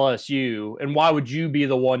to LSU, and why would you be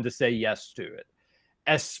the one to say yes to it?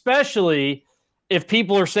 Especially if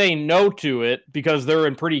people are saying no to it because they're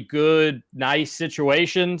in pretty good, nice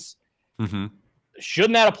situations. Mm-hmm.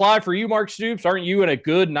 Shouldn't that apply for you, Mark Stoops? Aren't you in a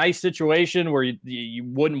good, nice situation where you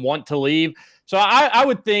wouldn't want to leave? So I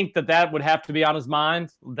would think that would have to be on his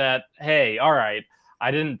mind, that, hey, all right,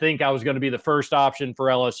 I didn't think I was going to be the first option for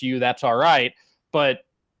LSU. That's all right. But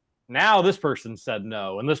now this person said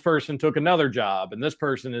no, and this person took another job, and this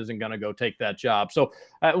person isn't going to go take that job. So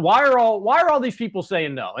why are all these people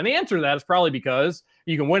saying no? And the answer to that is probably because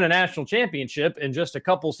you can win a national championship and just a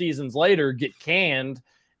couple seasons later get canned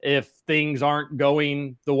if things aren't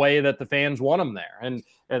going the way that the fans want them there. And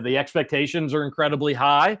the expectations are incredibly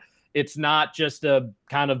high. It's not just a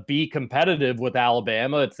kind of be competitive with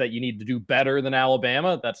Alabama. It's that you need to do better than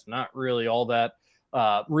Alabama. That's not really all that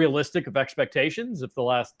realistic of expectations if the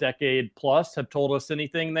last decade plus have told us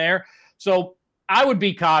anything there. So I would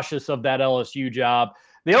be cautious of that LSU job.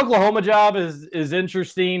 The Oklahoma job is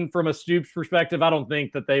interesting from a Stoops perspective. I don't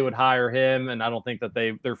think that they would hire him, and I don't think that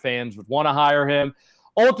their fans would want to hire him.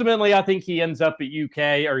 Ultimately, I think he ends up at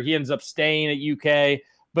UK, or he ends up staying at UK.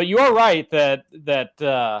 But you are right that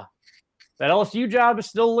LSU job is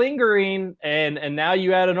still lingering, and now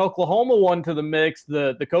you add an Oklahoma one to the mix.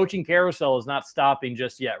 The coaching carousel is not stopping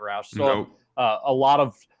just yet, Roush. So Nope. A lot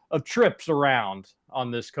of trips around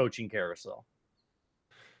on this coaching carousel.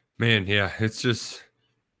 Man, yeah, it's just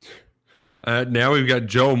now we've got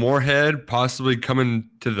Joe Moorhead possibly coming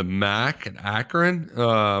to the MAC at Akron.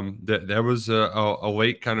 That was a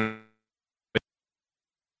late kind of.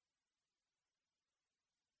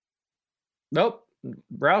 Nope.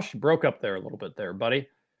 Roush broke up there a little bit there, buddy.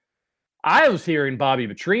 I was hearing Bobby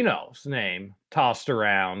Petrino's name tossed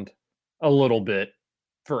around a little bit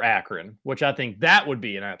for Akron, which I think that would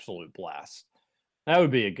be an absolute blast. That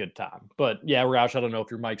would be a good time. But yeah, Roush, I don't know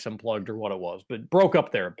if your mic's unplugged or what it was, but broke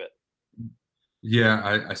up there a bit.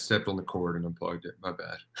 Yeah, I stepped on the cord and unplugged it. My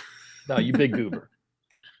bad. No, you big goober.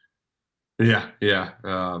 Yeah.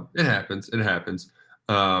 It happens.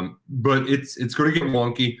 But it's going to get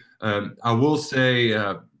wonky. I will say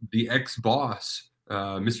the ex-boss,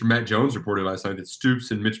 Mr. Matt Jones, reported last night that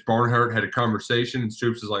Stoops and Mitch Barnhart had a conversation, and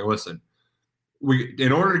Stoops is like, listen,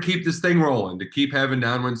 in order to keep this thing rolling, to keep having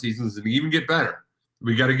 9-win seasons and even get better,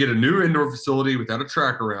 we got to get a new indoor facility without a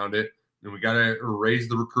track around it, and we got to raise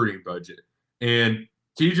the recruiting budget. And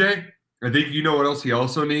TJ, I think you know what else he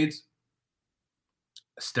also needs?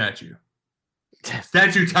 A statue.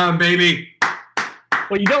 Statue time, baby.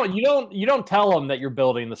 Well, you don't tell them that you're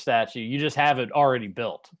building the statue. You just have it already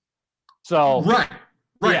built. So right.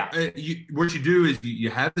 Yeah. What you do is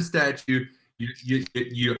you have the statue. You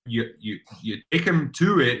take them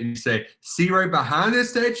to it and you say, see right behind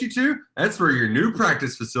this statue too? That's where your new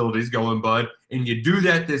practice facility is going, bud. And you do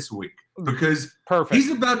that this week because Perfect.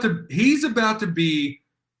 He's about to be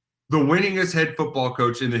the winningest head football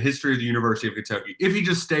coach in the history of the University of Kentucky if he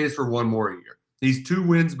just stays for one more year. He's 2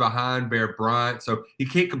 wins behind Bear Bryant, so he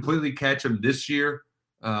can't completely catch him this year.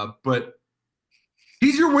 But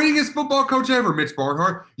He's your winningest football coach ever, Mitch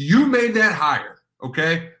Barnhart. You made that hire,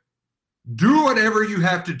 okay? Do whatever you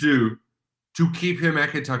have to do to keep him at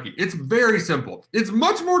Kentucky. It's very simple. It's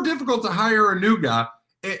much more difficult to hire a new guy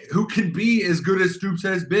who can be as good as Stoops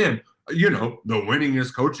has been. You know, the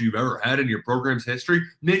winningest coach you've ever had in your program's history.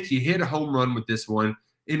 Nick, you hit a home run with this one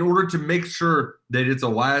in order to make sure that it's a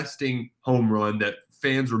lasting home run that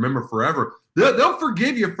fans remember forever. They'll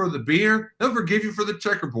forgive you for the beer. They'll forgive you for the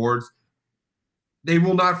checkerboards. They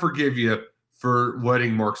will not forgive you for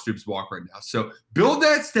letting Mark Stoops walk right now. So build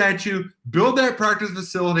that statue, build that practice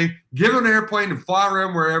facility, give him an airplane and fly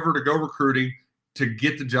around wherever to go recruiting to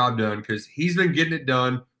get the job done, because he's been getting it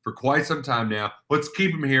done for quite some time now. Let's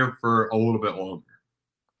keep him here for a little bit longer.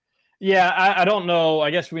 Yeah, I don't know. I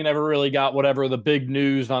guess we never really got whatever the big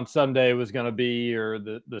news on Sunday was going to be, or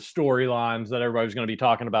the storylines that everybody was going to be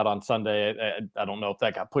talking about on Sunday. I don't know if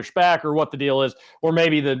that got pushed back or what the deal is, or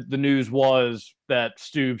maybe the news was that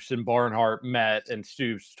Stoops and Barnhart met and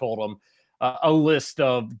Stoops told them a list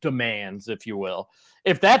of demands, if you will.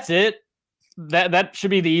 If that's it, that should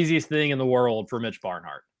be the easiest thing in the world for Mitch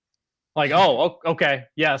Barnhart. Like, oh, okay,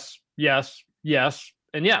 yes, and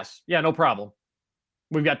yes. Yeah, no problem.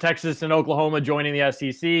 We've got Texas and Oklahoma joining the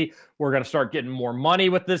SEC. We're going to start getting more money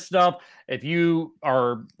with this stuff. If you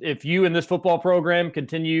in this football program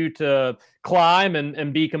continue to climb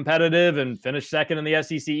and be competitive and finish second in the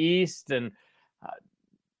SEC East, and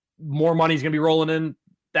more money is going to be rolling in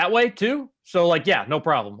that way too. So, like, yeah, no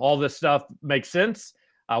problem. All this stuff makes sense.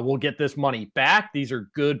 We'll get this money back. These are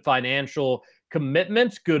good financial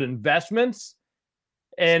commitments, good investments.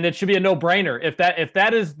 And it should be a no-brainer. If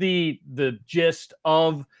that is the gist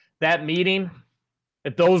of that meeting,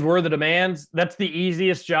 if those were the demands, that's the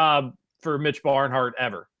easiest job for Mitch Barnhart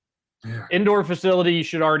ever. Yeah. Indoor facility you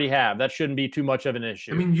should already have. That shouldn't be too much of an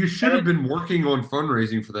issue. I mean, you should have been working on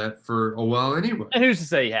fundraising for that for a while anyway. And who's to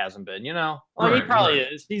say he hasn't been, you know? Like, he probably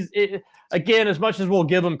is. Again, as much as we'll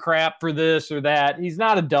give him crap for this or that, he's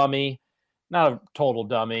not a dummy, not a total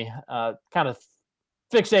dummy, kind of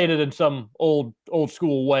fixated in some old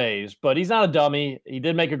school ways, but he's not a dummy. He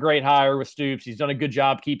did make a great hire with Stoops. He's done a good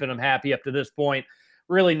job keeping him happy up to this point.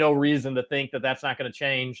 Really no reason to think that that's not going to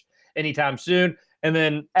change anytime soon. And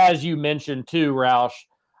then, as you mentioned too, Roush,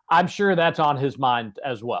 I'm sure that's on his mind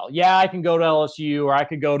as well. Yeah, I can go to LSU or I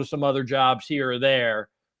could go to some other jobs here or there,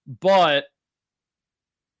 but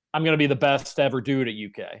I'm going to be the best ever dude at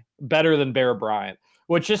UK, better than Bear Bryant.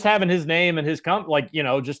 Which, just having his name and his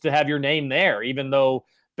just to have your name there, even though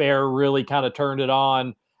Bear really kind of turned it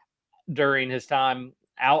on during his time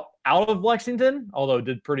out of Lexington, although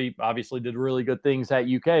did really good things at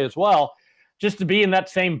UK as well. Just to be in that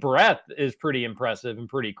same breath is pretty impressive and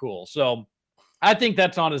pretty cool. So I think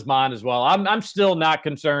that's on his mind as well. I'm still not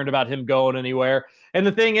concerned about him going anywhere. And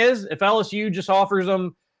the thing is, if LSU just offers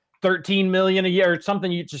him $13 million a year or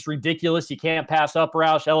something, just ridiculous, you can't pass up,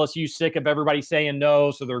 Roush. LSU's sick of everybody saying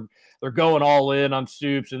no, so they're going all in on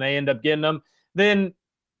Stoops, and they end up getting them. Then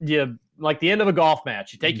you, like the end of a golf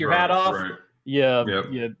match, you take your hat off,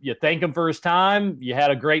 you thank him for his time, you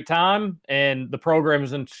had a great time, and the program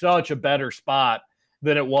is in such a better spot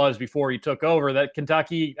than it was before he took over. That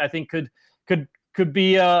Kentucky, I think, could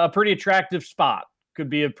be a pretty attractive spot, could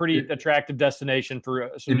be a pretty attractive destination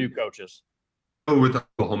for some new coaches. With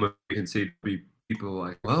Oklahoma, you can see people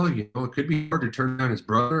like, well, you know, it could be hard to turn down his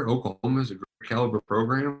brother. Oklahoma is a great caliber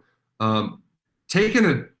program.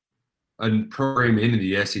 Taking a program into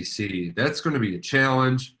the SEC, that's going to be a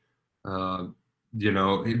challenge. You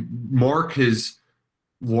know, Mark has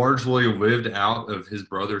largely lived out of his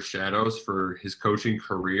brother's shadows for his coaching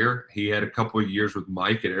career. He had a couple of years with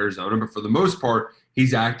Mike at Arizona, but for the most part,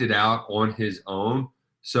 he's acted out on his own.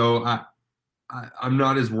 So I'm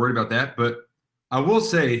not as worried about that, but I will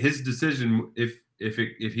say his decision, if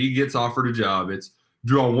he gets offered a job, it's,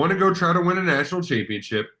 do I want to go try to win a national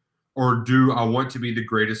championship, or do I want to be the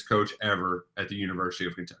greatest coach ever at the University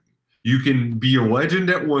of Kentucky? You can be a legend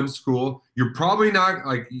at one school. You're probably not,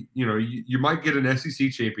 like, you know, you might get an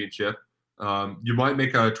SEC championship. You might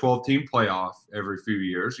make a 12-team playoff every few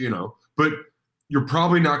years, you know, but you're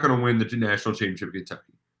probably not going to win the national championship at Kentucky.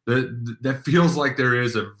 That feels like there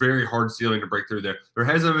is a very hard ceiling to break through there. There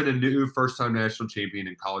hasn't been a new first-time national champion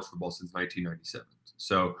in college football since 1997.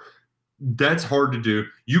 So that's hard to do.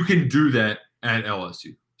 You can do that at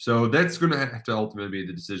LSU. So that's going to have to ultimately be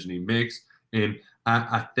the decision he makes. And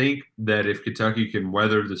I think that if Kentucky can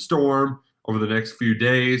weather the storm over the next few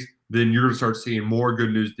days, then you're going to start seeing more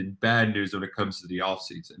good news than bad news when it comes to the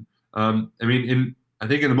offseason. I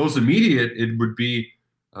think in the most immediate, it would be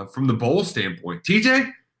from the bowl standpoint.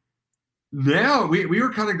 TJ, now we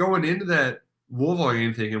were kind of going into that Louisville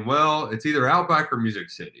game thinking, well, it's either Outback or Music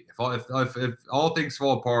City. If all things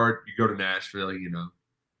fall apart, you go to Nashville,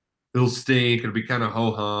 it'll stink. It'll be kind of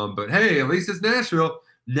ho-hum. But, hey, at least it's Nashville.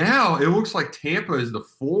 Now it looks like Tampa is the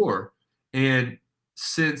floor. And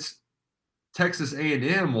since Texas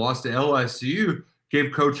A&M lost to LSU,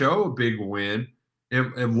 gave Coach O a big win,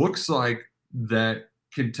 it looks like that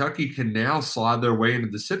Kentucky can now slide their way into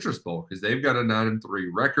the Citrus Bowl because they've got a 9-3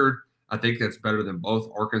 record. I think that's better than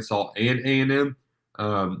both Arkansas and A&M.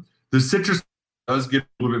 The Citrus does get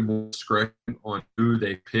a little bit more discretion on who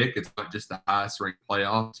they pick. It's not just the highest ranked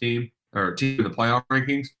playoff team or team in the playoff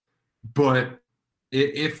rankings. But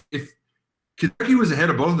if Kentucky was ahead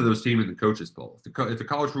of both of those teams in the coaches poll, if the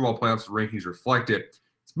college football playoffs rankings reflect it, it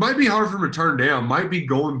might be hard for them to turn down. Might be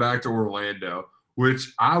going back to Orlando,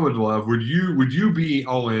 which I would love. Would you be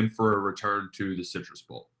all in for a return to the Citrus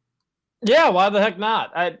Bowl? Yeah, why the heck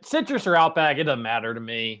not? Citrus or Outback, it doesn't matter to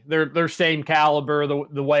me. They're same caliber,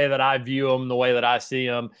 the way that I view them, the way that I see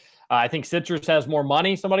them. I think Citrus has more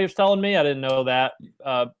money. Somebody was telling me. I didn't know that.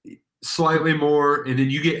 Slightly more, and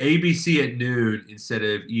then you get ABC at noon instead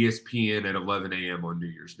of ESPN at 11 a.m. on New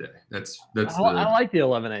Year's Day. I like the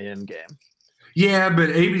 11 a.m. game. Yeah, but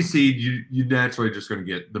ABC, you naturally just going to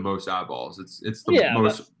get the most eyeballs. It's the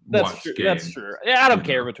most watched game. That's true. Yeah, I don't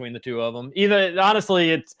care between the two of them. Either,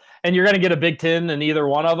 honestly, and you're going to get a Big Ten in either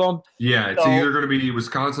one of them. Yeah, it's either going to be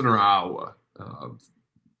Wisconsin or Iowa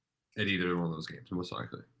at either one of those games, most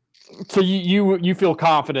likely. So you feel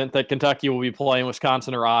confident that Kentucky will be playing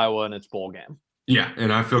Wisconsin or Iowa in its bowl game? Yeah,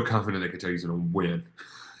 and I feel confident that Kentucky's going to win.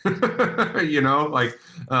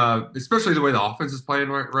 Especially the way the offense is playing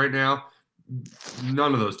right now.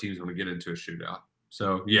 None of those teams want to get into a shootout.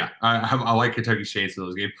 So, yeah, I like Kentucky's chance in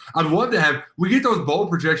those games. I'd love to we get those bowl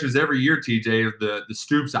projections every year, TJ, of the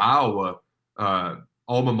Stoops, Iowa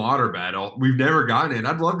alma mater battle. We've never gotten it.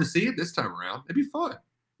 I'd love to see it this time around. It'd be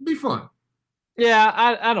fun.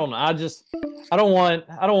 Yeah, I don't know. I don't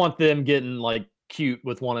want them getting like cute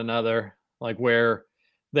with one another, like where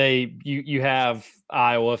you have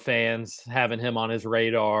Iowa fans having him on his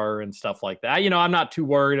radar and stuff like that. I'm not too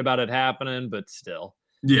worried about it happening, but still.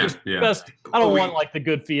 Yeah. I don't want like the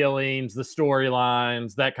good feelings, the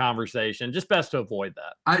storylines, that conversation. Just best to avoid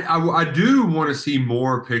that. I do want to see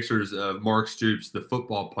more pictures of Mark Stoops, the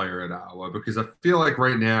football player at Iowa, because I feel like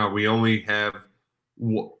right now we only have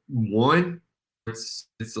one. It's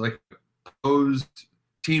like a posed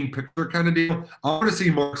team picture kind of deal. I want to see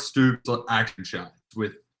Mark Stoops action shots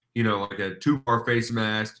with, like a 2-bar face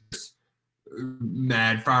mask, just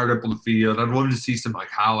mad, fired up on the field. I'd love to see some like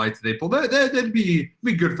highlights they pull. That'd be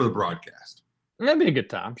good for the broadcast. That'd be a good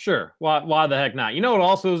time, sure. Why the heck not? You know what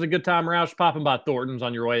also is a good time, Roush? Popping by Thornton's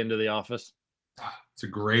on your way into the office. It's a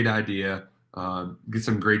great idea. Get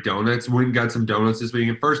some great donuts. Went and got some donuts this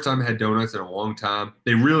weekend. First time I had donuts in a long time.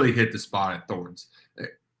 They really hit the spot at Thornton's.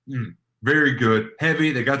 Very good.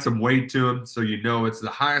 Heavy. They got some weight to them, so it's the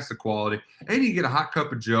highest of quality. And you get a hot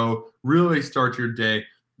cup of Joe. Really start your day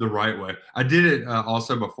the right way. I did it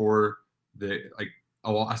also before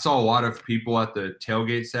I saw a lot of people at the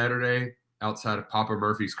tailgate Saturday outside of Papa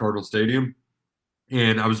Murphy's Cardinal Stadium.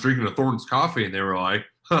 And I was drinking a Thornton's coffee, and they were like,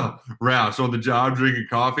 Roush, on the job drinking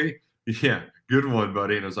coffee? Yeah, good one,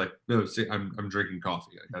 buddy. And I was like, no, see, I'm drinking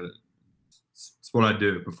coffee. It's what I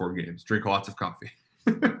do before games. Drink lots of coffee.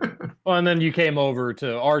 Well, and then you came over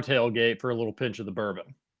to our tailgate for a little pinch of the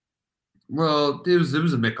bourbon. Well, it was a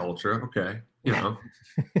Mick Ultra. Okay. The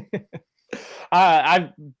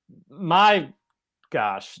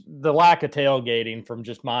lack of tailgating from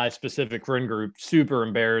just my specific friend group, super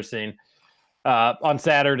embarrassing on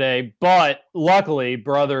Saturday. But luckily,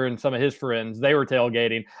 brother and some of his friends, they were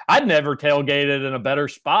tailgating. I'd never tailgated in a better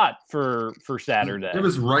spot for Saturday. It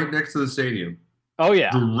was right next to the stadium. Oh, yeah.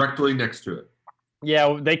 Directly next to it.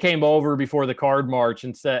 Yeah, they came over before the card march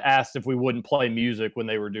and asked if we wouldn't play music when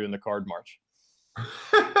they were doing the card march.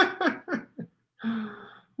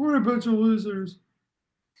 We're a bunch of losers.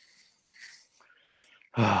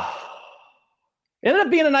 Ended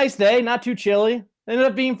up being a nice day, not too chilly. Ended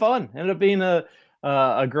up being fun. Ended up being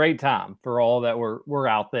a great time for all that we're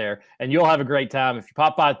out there. And you'll have a great time if you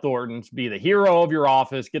pop by Thornton's, be the hero of your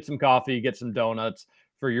office, get some coffee, get some donuts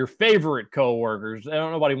for your favorite coworkers.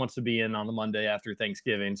 Nobody wants to be in on the Monday after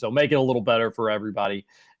Thanksgiving, so make it a little better for everybody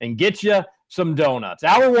and get you some donuts.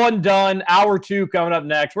 Hour 1 done. Hour 2 coming up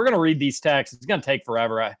next. We're going to read these texts. It's going to take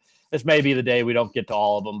forever. This may be the day we don't get to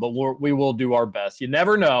all of them, but we will do our best. You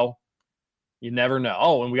never know.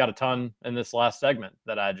 Oh, and we got a ton in this last segment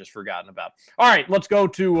that I had just forgotten about. All right, let's go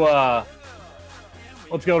to our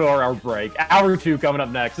break. Hour 2 coming up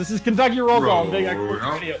next. This is Kentucky Roll Call on Big X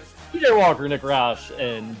Sports Radio. TJ Walker, Nick Roush,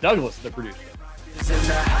 and Douglas, the producer. It's in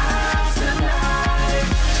the house tonight.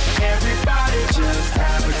 Everybody just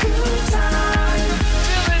have a good time.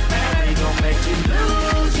 And we gon' make you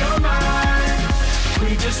lose your mind.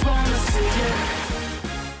 We just wanna see it.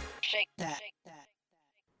 Shake that.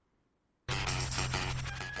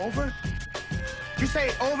 Over? You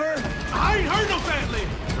say over? I ain't heard no fat lady.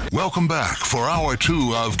 Welcome back for hour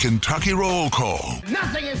 2 of Kentucky Roll Call.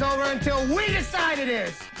 Nothing is over until we decide it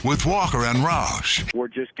is. With Walker and Roush. We're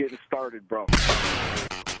just getting started, bro.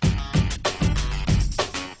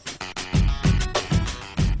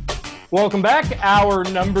 Welcome back. Hour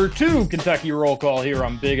number 2, Kentucky Roll Call here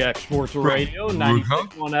on Big X Sports Radio,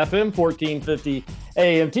 96.1 FM, 1450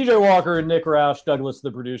 AM. TJ Walker and Nick Roush, Douglas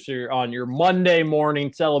the producer, on your Monday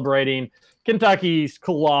morning celebrating Kentucky's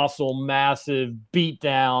colossal, massive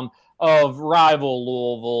beatdown of rival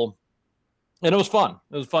Louisville. And it was fun.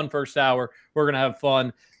 It was a fun first hour. We're going to have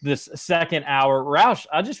fun this second hour. Roush,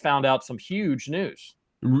 I just found out some huge news.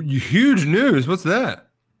 Huge news? What's that?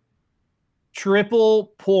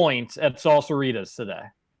 Triple points at Salsaritas today.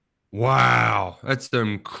 Wow. That's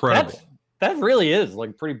incredible. That really is like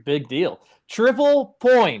a pretty big deal. Triple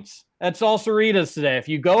points at Salsaritas today. If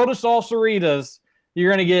you go to Salsaritas, you're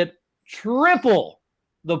going to get triple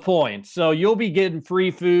the points. So you'll be getting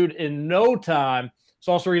free food in no time.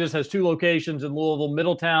 Salsaritas has 2 locations in Louisville,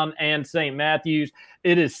 Middletown and St. Matthews.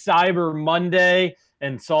 It is Cyber Monday,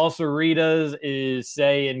 and Salsaritas is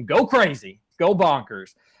saying, go crazy, go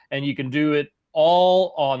bonkers. And you can do it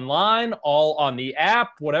all online, all on the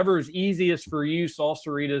app, whatever is easiest for you.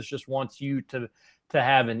 Salsaritas just wants you to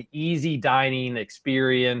have an easy dining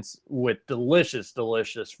experience with delicious,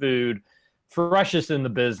 delicious food, freshest in the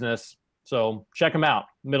business. So check them out.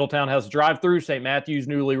 Middletown has a drive-through. St. Matthews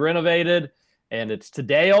newly renovated, and it's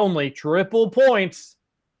today only. Triple points.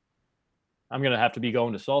 I'm going to have to be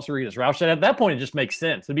going to Salsaritas. Roush said at that point, it just makes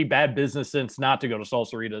sense. It'd be bad business sense not to go to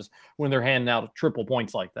Salsaritas when they're handing out triple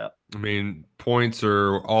points like that. I mean, points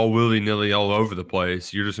are all willy-nilly all over the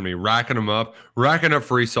place. You're just going to be racking up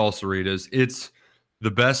free Salsaritas. It's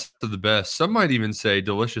the best of the best. Some might even say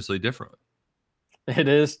deliciously different. It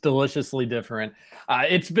is deliciously different.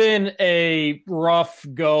 It's been a rough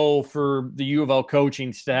go for the U of L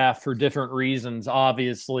coaching staff for different reasons,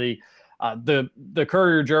 obviously. The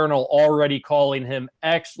Courier-Journal already calling him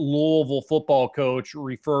ex-Louisville football coach,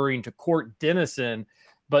 referring to Court Dennison,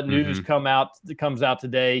 but news comes out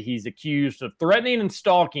today. He's accused of threatening and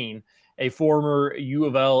stalking a former U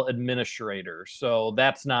of L administrator. So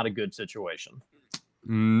that's not a good situation.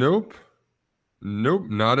 Nope,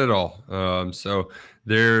 not at all. So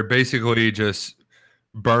they're basically just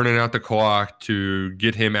burning out the clock to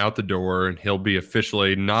get him out the door, and he'll be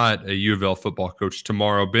officially not a U of L football coach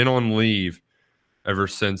tomorrow. Been on leave ever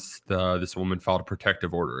since this woman filed a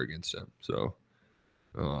protective order against him. So,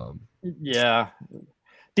 yeah,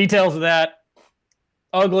 details of that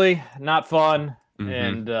ugly, not fun,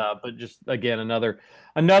 and but just again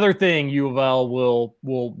another thing U of L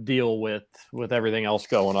will deal with everything else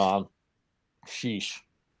going on. Sheesh.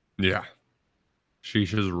 Yeah,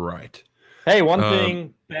 sheesh is right. Hey, one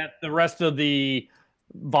thing that the rest of the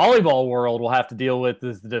volleyball world will have to deal with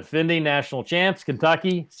is the defending national champs,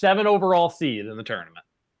 Kentucky, 7 overall seed in the tournament.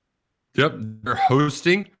 Yep, they're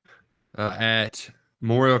hosting at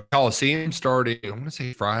Memorial Coliseum starting, I want to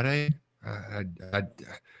say Friday. I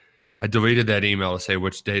deleted that email to say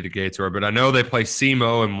which day the gates were, but I know they play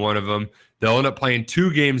SEMO in one of them. They'll end up playing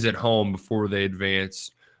 2 games at home before they advance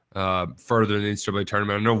further in the NCAA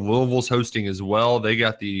tournament. I know Louisville's hosting as well. They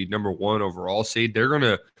got the number 1 overall seed. They're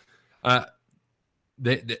gonna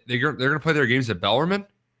they're gonna play their games at Bellarmine.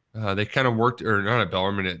 They kind of worked, or not at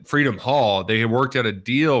Bellarmine, at Freedom Hall. They worked out a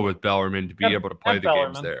deal with Bellarmine to be able to play the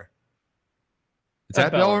Bellarmine. games there. It's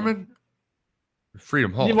at Bellarmine?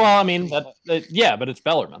 Freedom Hall. Well, I mean, yeah, but it's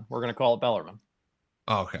Bellarmine. We're gonna call it Bellarmine.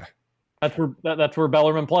 Oh, okay. That's where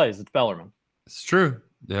Bellarmine plays. It's Bellarmine. It's true.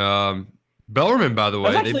 Bellarmine, by the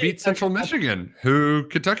way, they beat Central Michigan, who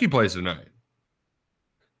Kentucky plays tonight.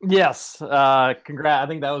 Yes. Congrats. I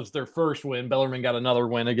think that was their first win. Bellarmine got another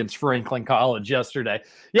win against Franklin College yesterday.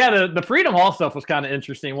 Yeah, the Freedom Hall stuff was kind of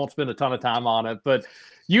interesting. Won't spend a ton of time on it. But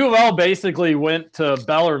U of L basically went to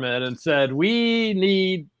Bellarmine and said, we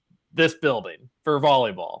need this building for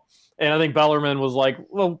volleyball. And I think Bellarmine was like,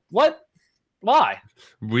 well, what? Why?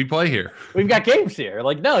 We play here. We've got games here.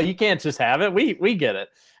 Like, no, you can't just have it. We get it.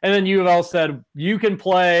 And then U of L said, you can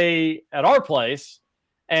play at our place,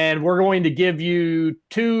 and we're going to give you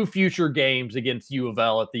 2 future games against U of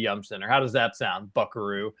L at the Yum Center. How does that sound,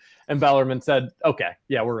 Buckaroo? And Bellarmine said, okay,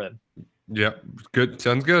 yeah, we're in. Yep, good.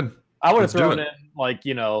 Sounds good. I would have thrown in, like,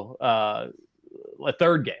 a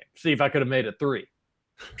 3rd game. See if I could have made it 3.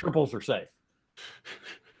 Triples are safe.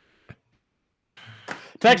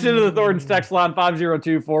 Text into the Thornton's text line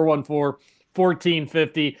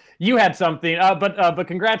 502-414-1450. You had something, but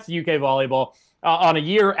congrats to UK Volleyball on a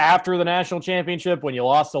year after the national championship when you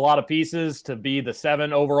lost a lot of pieces to be the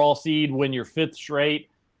 7 overall seed, win your 5th straight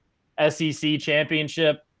SEC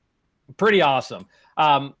championship. Pretty awesome.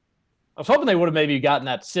 I was hoping they would have maybe gotten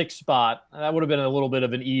that 6th spot. That would have been a little bit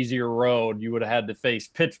of an easier road. You would have had to face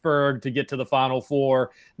Pittsburgh to get to the Final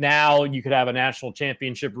Four. Now you could have a national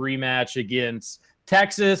championship rematch against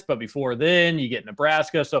Texas, but before then you get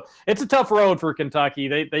Nebraska. So it's a tough road for Kentucky.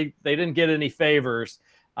 They didn't get any favors.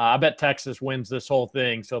 I bet Texas wins this whole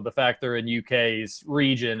thing. So the fact they're in UK's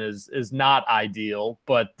region is not ideal,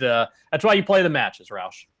 but that's why you play the matches,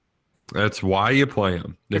 Roush. That's why you play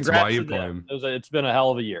them. That's Congrats why you to play them. them. It's been a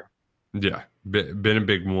hell of a year. Yeah, been a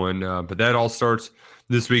big one. But that all starts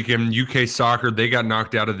this weekend. UK soccer, they got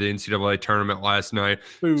knocked out of the NCAA tournament last night.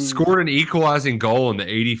 Ooh. Scored an equalizing goal in the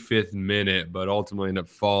 85th minute, but ultimately ended up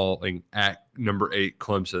falling at number 8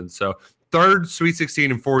 Clemson. So 3rd Sweet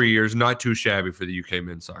 16 in 4 years, not too shabby for the UK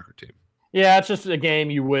men's soccer team. Yeah, it's just a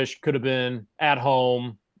game you wish could have been at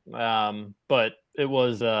home, but it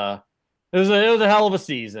was a hell of a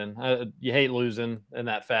season. You hate losing in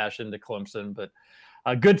that fashion to Clemson, but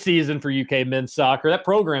a good season for UK men's soccer. That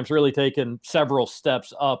program's really taken several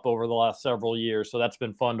steps up over the last several years, so that's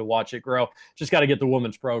been fun to watch it grow. Just got to get the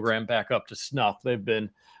women's program back up to snuff. They've been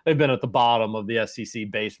at the bottom of the SEC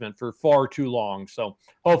basement for far too long, so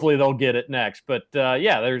hopefully they'll get it next. But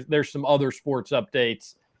yeah, there's some other sports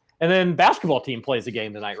updates, and then basketball team plays a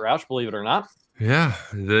game tonight, Roush. Believe it or not. Yeah,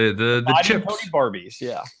 the Fighting Chips. Tony Barbies,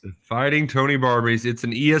 yeah. Fighting Tony Barbies. It's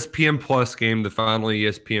an ESPN Plus game, the final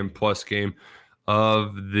ESPN Plus game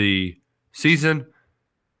of the season.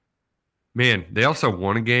 Man, they also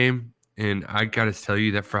won a game, and I got to tell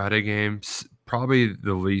you that Friday game, probably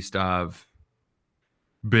the least I've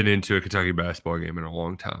been into a Kentucky basketball game in a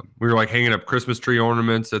long time. We were like hanging up Christmas tree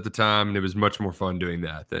ornaments at the time, and it was much more fun doing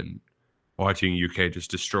that than watching UK just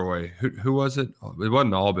destroy. Who was it? It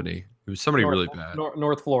wasn't Albany. It was somebody really bad.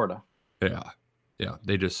 North Florida. Yeah.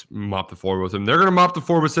 They just mopped the floor with them. They're going to mop the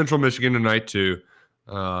floor with Central Michigan tonight too.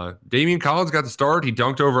 Damian Collins got the start. He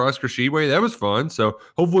dunked over Oscar Tshiebwe. That was fun. So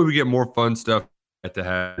hopefully we get more fun stuff to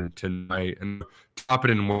happen tonight. And Toppin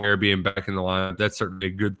and Ware being back in the lineup, that's certainly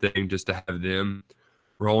a good thing just to have them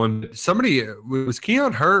rolling. Was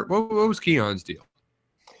Keon hurt? What was Keon's deal?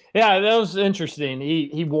 Yeah, that was interesting.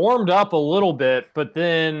 He warmed up a little bit, but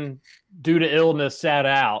then due to illness sat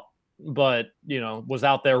out, but was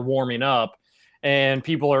out there warming up. And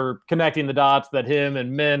people are connecting the dots that him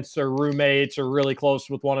and Mintz are roommates or really close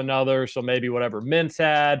with one another. So maybe whatever Mintz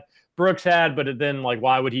had, Brooks had, but then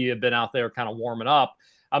why would he have been out there kind of warming up?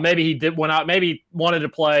 Maybe he went out, maybe wanted to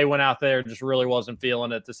play, went out there, just really wasn't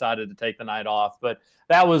feeling it, decided to take the night off. But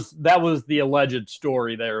that was the alleged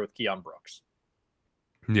story there with Keon Brooks.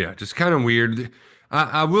 Yeah, just kind of weird.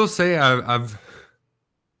 I will say I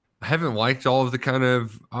haven't liked all of the kind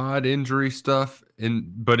of odd injury stuff,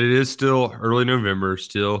 but it is still early November,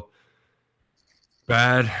 still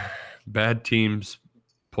bad teams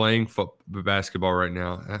playing basketball right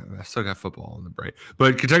now. I still got football on the brain,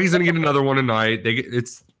 but Kentucky's going to get another one tonight.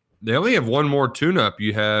 They only have one more tune-up.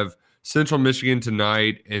 You have Central Michigan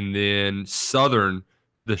tonight, and then Southern,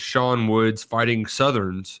 the Sean Woods Fighting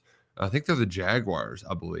Southerns. I think they're the Jaguars,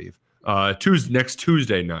 I believe. Next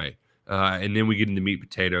Tuesday night. And then we get into meat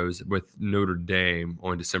potatoes with Notre Dame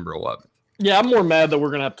on December 11th. Yeah, I'm more mad that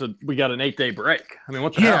we got an 8-day break. I mean,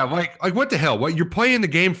 what the hell? Yeah, like what the hell? What, you're playing the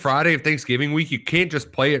game Friday of Thanksgiving week? You can't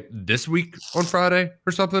just play it this week on Friday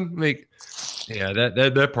or something? Yeah,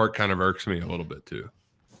 that part kind of irks me a little bit too.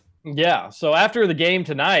 Yeah, so after the game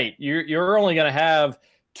tonight, you're only going to have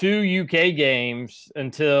 2 UK games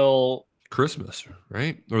until Christmas,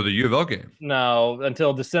 right? Or the U of L game? No,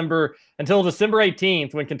 until December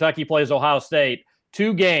 18th when Kentucky plays Ohio State.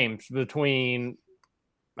 2 games between,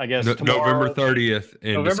 I guess, November 30th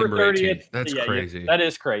and November December 30th. 18th. That's crazy. Yeah, that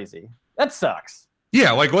is crazy. That sucks.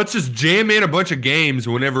 Yeah, let's just jam in a bunch of games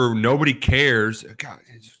whenever nobody cares. God,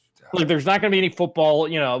 there's not going to be any football.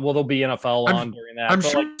 There'll be NFL on during that. I'm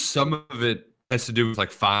sure some of it has to do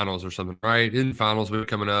with finals or something, right? In finals week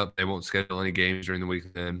coming up, they won't schedule any games during the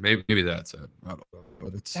weekend. Maybe that's it. I don't know,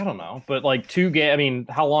 but I don't know. But 2 games. I mean,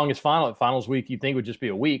 how long is finals week? You think would just be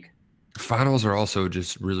a week? Finals are also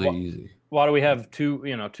just really easy. Why do we have 2?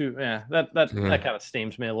 Yeah, that kind of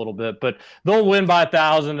steams me a little bit. But they'll win by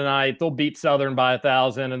 1,000 tonight. They'll beat Southern by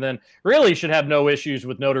 1,000, and then really should have no issues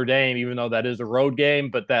with Notre Dame, even though that is a road game.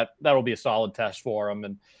 But that'll be a solid test for them.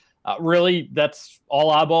 And Really, that's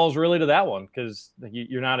all eyeballs really to that one because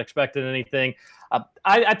you're not expecting anything.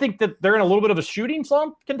 I think that they're in a little bit of a shooting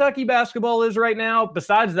slump. Kentucky basketball is right now.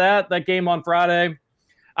 Besides that game on Friday,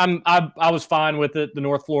 I was fine with it. The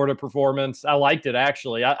North Florida performance, I liked it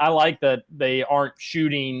actually. I like that they aren't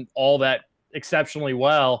shooting all that exceptionally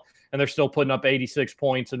well, and they're still putting up 86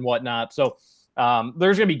 points and whatnot. So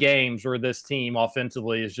there's going to be games where this team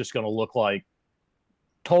offensively is just going to look like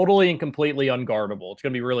totally and completely unguardable. It's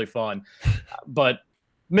going to be really fun, but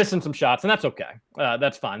missing some shots, and that's okay.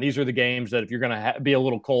 That's fine. These are the games that if you're going to be a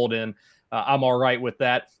little cold in, I'm all right with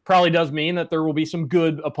that. Probably does mean that there will be some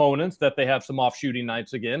good opponents that they have some off shooting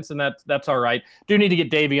nights against, and that's all right. Do need to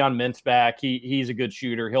get Davion Mintz back. He's a good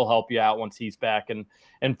shooter. He'll help you out once he's back in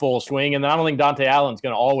full swing. And then I don't think Dante Allen's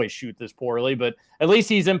going to always shoot this poorly, but at least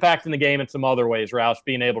he's impacting the game in some other ways, Roush,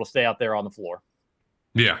 being able to stay out there on the floor.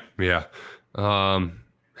 Yeah.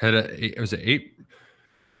 It was 8.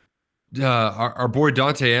 Our boy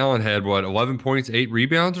Dante Allen had 11 points, 8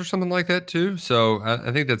 rebounds or something like that too. So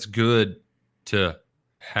I think that's good to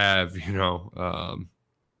have,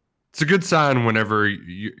 it's a good sign whenever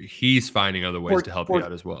he's finding other ways to help you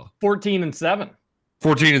out as well. 14-7.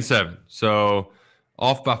 14-7. So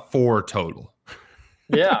off by 4 total.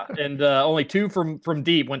 Yeah. And only 2 from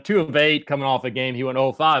deep, went 2 of 8 coming off a game. He went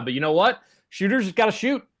 0-5, but you know what? Shooters just got to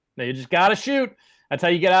shoot. They just got to shoot. That's how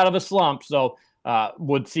you get out of a slump. So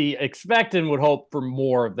expect and would hope for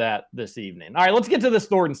more of that this evening. All right, let's get to this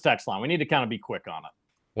Thornton's text line. We need to kind of be quick on it.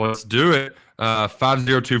 Let's do it.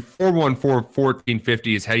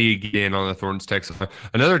 502-414-1450 is how you get in on the Thornton's text line.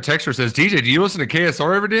 Another texter says, TJ, do you listen to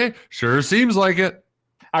KSR every day? Sure seems like it.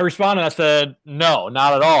 I responded. I said, no,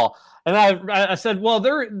 not at all. And I said, well,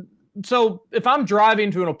 so if I'm driving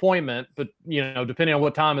to an appointment, but depending on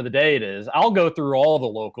what time of the day it is, I'll go through all the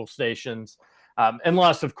local stations.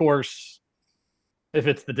 Unless, of course, if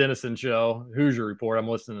it's the Dennison Show, Hoosier Report, I'm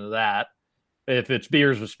listening to that. If it's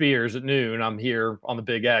Beers with Spears at noon, I'm here on the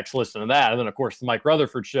Big X listening to that. And then, of course, the Mike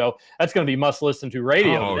Rutherford Show, that's going to be must-listen-to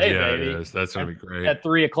radio today, baby. It is. That's going to be great. At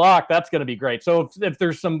 3 o'clock, that's going to be great. So if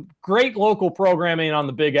there's some great local programming on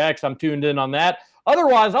the Big X, I'm tuned in on that.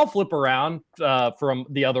 Otherwise, I'll flip around from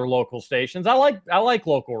the other local stations. I like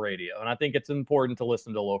local radio, and I think it's important to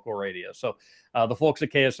listen to local radio. So the folks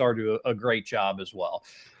at KSR do a great job as well.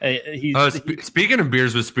 Speaking of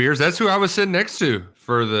Beers with Spears, that's who I was sitting next to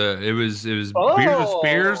for it was Beers with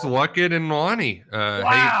Spears, Luckett, and Lonnie.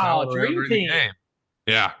 Wow, dream team.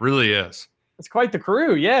 Yeah, really is. It's quite the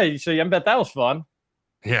crew. Yeah, so I bet that was fun.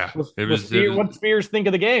 Yeah, what did Spears think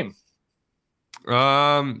of the game?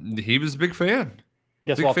 He was a big fan.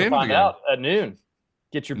 Guess we'll have to find out at noon.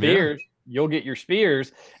 Get your beers. You'll get your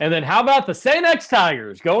Spears. And then how about the St. X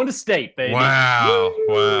Tigers going to state, baby?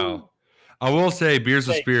 Wow. I will say Beers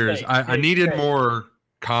with Spears. I needed more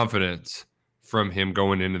confidence from him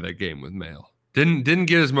going into that game with Mail. Didn't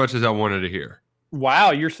get as much as I wanted to hear. Wow.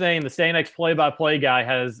 You're saying the St. X play-by-play guy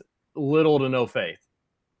has little to no faith.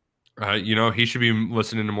 He should be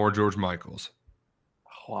listening to more George Michaels.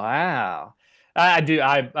 Wow. I do.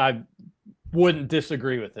 I wouldn't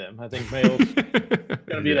disagree with him. I think Mail's going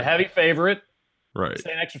to be the heavy favorite. Right.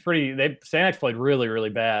 St. X was St. X played really, really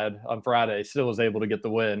bad on Friday. Still was able to get the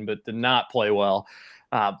win, but did not play well.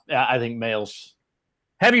 I think Mail's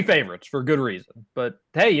heavy favorites for good reason. But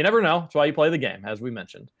hey, you never know. That's why you play the game, as we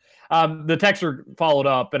mentioned. The texter followed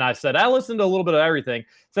up, and I said, I listened to a little bit of everything. It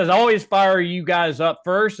says, I always fire you guys up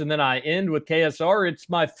first, and then I end with KSR. It's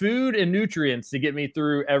my food and nutrients to get me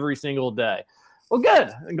through every single day. Well, good.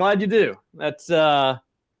 I'm glad you do. That's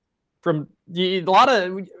from a lot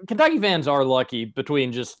of Kentucky fans are lucky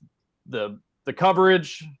between just the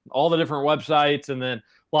coverage, all the different websites, and then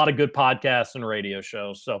a lot of good podcasts and radio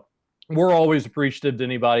shows. So we're always appreciative to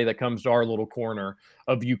anybody that comes to our little corner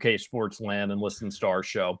of UK sports land and listens to our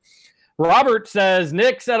show. Robert says,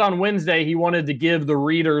 Nick said on Wednesday he wanted to give the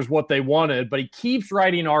readers what they wanted, but he keeps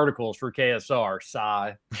writing articles for KSR.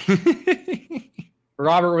 Sigh.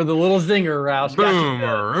 Robert with a little zinger, Rouse. Boom,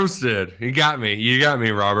 roasted. You got me,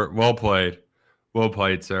 Robert. Well played,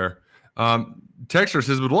 sir. Texter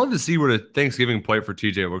says, would love to see what a Thanksgiving plate for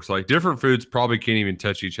TJ looks like. Different foods probably can't even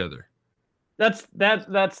touch each other. That's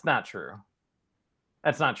not true.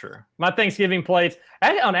 That's not true. My Thanksgiving plates,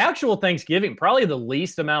 on actual Thanksgiving, probably the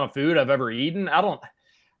least amount of food I've ever eaten. I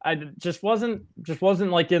just wasn't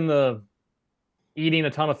like in the eating a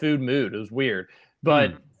ton of food mood. It was weird.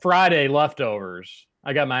 But Friday leftovers,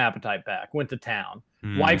 I got my appetite back. Went to town.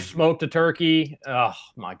 Wife smoked a turkey. Oh,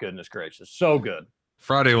 my goodness gracious. So good.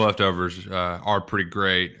 Friday leftovers are pretty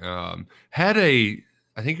great. Had I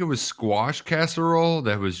think it was squash casserole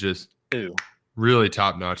that was just really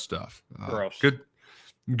top-notch stuff. Gross. Good.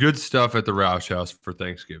 Good stuff at the Roush House for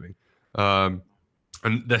Thanksgiving. And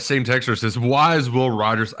that same texter says, why is Will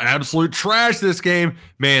Rogers absolute trash this game?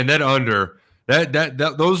 Man, that under, that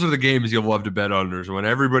those are the games you'll love to bet unders when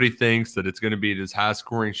everybody thinks that it's going to be this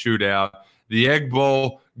high-scoring shootout. The Egg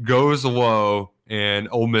Bowl goes low, and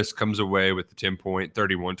Ole Miss comes away with the 10-point,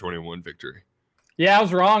 31-21 victory. Yeah, I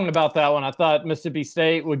was wrong about that one. I thought Mississippi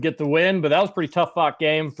State would get the win, but that was a pretty tough-fought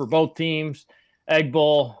game for both teams. Egg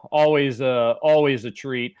Bowl, always a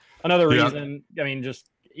treat. Another reason, I mean, just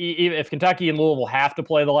if Kentucky and Louisville have to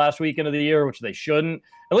play the last weekend of the year, which they shouldn't,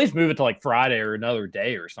 at least move it to like Friday or another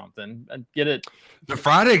day or something and get it. The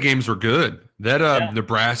Friday games were good. That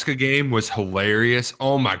Nebraska game was hilarious.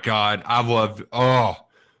 Oh my God. I loved,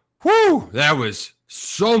 that was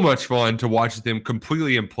so much fun to watch them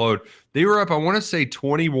completely implode. They were up, I want to say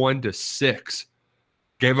 21-6,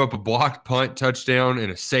 gave up a blocked punt touchdown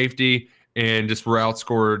and a safety and just were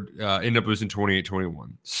outscored, ended up losing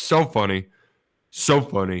 28-21. So funny. So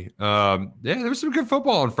funny. There was some good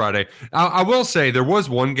football on Friday. I will say there was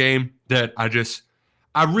one game that I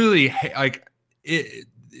really like. It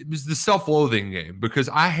was the self-loathing game because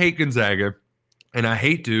I hate Gonzaga and I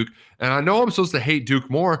hate Duke, and I know I'm supposed to hate Duke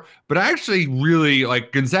more, but I actually really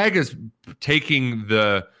like Gonzaga's taking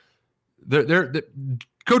the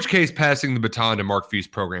Coach K is passing the baton to Mark Few's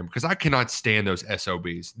program because I cannot stand those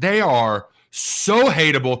SOBs. They are so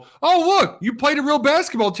hateable. Oh, look, you played a real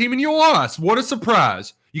basketball team and you lost. What a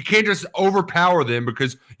surprise. You can't just overpower them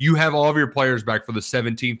because you have all of your players back for the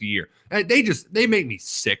 17th year. They make me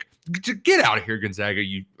sick. Get out of here, Gonzaga.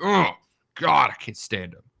 Oh, God, I can't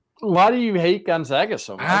stand them. Why do you hate Gonzaga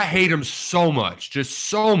so much? I hate them so much. Just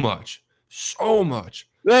so much. So much.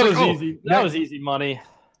 That was easy. That was easy money.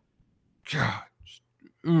 God.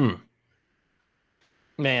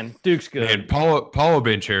 Man, Duke's good. And Paulo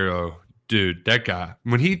Banchero, dude, that guy,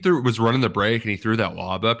 when he was running the break and he threw that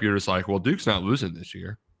lob up, you're just like, well, Duke's not losing this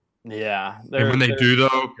year. Yeah. And when they do,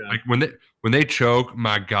 though, like when they choke,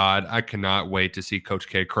 my God, I cannot wait to see Coach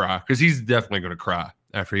K cry because he's definitely going to cry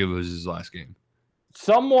after he loses his last game.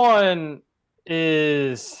 Someone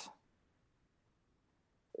is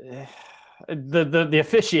the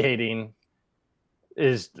officiating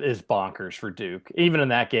is bonkers for Duke, even in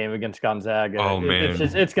that game against Gonzaga. Oh, man.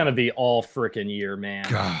 It's going to be all freaking year, man.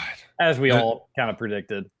 God. As we all kind of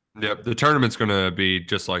predicted. Yep. The tournament's going to be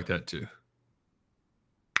just like that, too.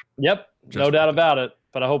 Yep. No doubt about it.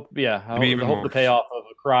 But I hope the payoff of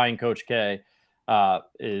a crying Coach K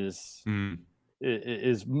is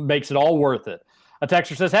makes it all worth it. A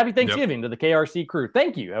texter says, happy Thanksgiving to the KRC crew.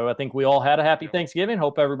 Thank you. I think we all had a happy Thanksgiving.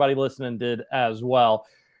 Hope everybody listening did as well.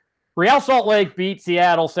 Real Salt Lake beat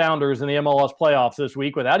Seattle Sounders in the MLS playoffs this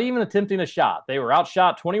week without even attempting a shot. They were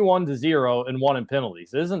outshot 21-0 and won in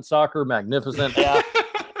penalties. Isn't soccer magnificent? Yeah.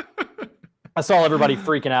 I saw everybody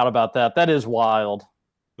freaking out about that. That is wild.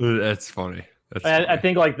 That's funny. Funny. I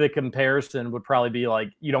think like the comparison would probably be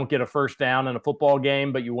like you don't get a first down in a football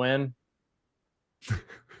game, but you win.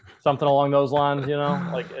 Something along those lines,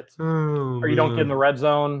 like it's, or you don't get in the red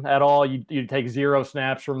zone at all. You take 0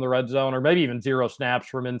 snaps from the red zone, or maybe even 0 snaps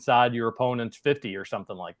from inside your opponent's 50 or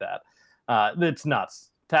something like that. It's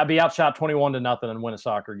nuts. To be outshot 21-0 and win a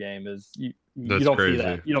soccer game is you don't crazy. see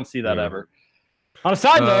that. You don't see that ever. On a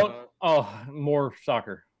side note, more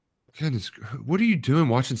soccer. Goodness, what are you doing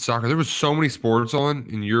watching soccer? There was so many sports on,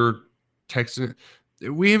 and you're texting.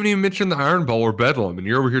 We haven't even mentioned the Iron Bowl or Bedlam, and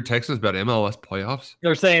you're over here texting us about MLS playoffs.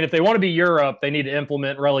 They're saying if they want to be Europe, they need to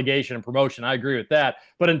implement relegation and promotion. I agree with that.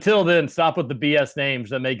 But until then, stop with the BS names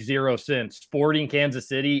that make 0 sense. Sporting Kansas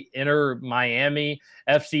City, Inter Miami,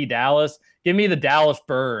 FC Dallas. Give me the Dallas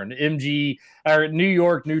Burn, MG, or New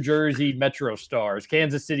York, New Jersey Metro Stars,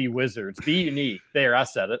 Kansas City Wizards. Be unique. There, I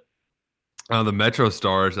said it. The Metro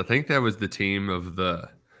Stars, I think that was the team of the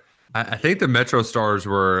 – I think the Metro Stars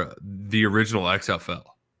were the original XFL.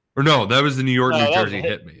 Or no, that was the New York, New Jersey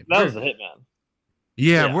Hitmen. That was the Hitman.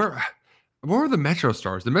 Yeah. What were the Metro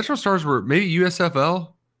Stars? The Metro Stars were maybe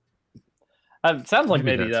USFL? It sounds like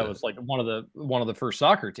maybe that was like one of the first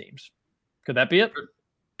soccer teams. Could that be it?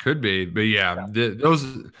 Could be. But yeah. Those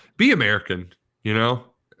be American,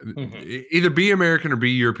 Either be American or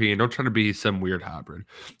be European. Don't try to be some weird hybrid.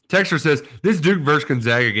 Texter says, this Duke versus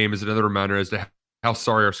Gonzaga game is another reminder as to how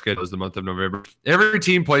sorry our schedule is the month of November. Every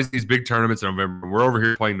team plays these big tournaments in November. We're over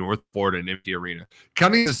here playing North Florida in an empty arena.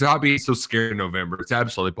 Coming to stop being so scared in November. It's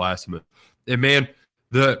absolutely blasphemous. And man,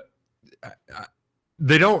 the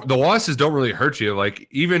losses don't really hurt you. Like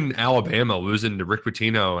even Alabama losing to Rick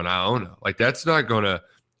Pitino and Iona. Like that's not gonna.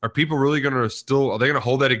 Are people really gonna still? Are they gonna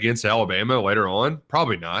hold that against Alabama later on?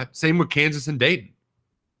 Probably not. Same with Kansas and Dayton.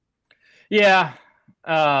 Yeah.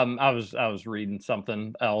 I was reading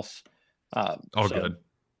something else. Good.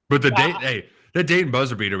 But that Dayton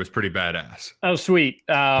buzzer beater was pretty badass. Oh, sweet.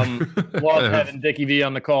 Love having Dickie V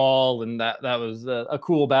on the call, and that was a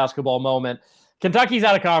cool basketball moment. Kentucky's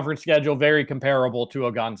out of conference schedule, very comparable to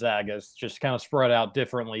a Gonzaga's, just kind of spread out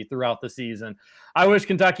differently throughout the season. I wish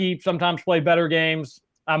Kentucky sometimes played better games.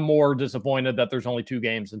 I'm more disappointed that there's only 2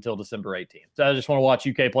 games until December 18th. So I just want to watch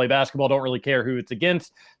UK play basketball. Don't really care who it's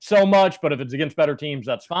against so much, but if it's against better teams,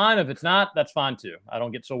 that's fine. If it's not, that's fine too. I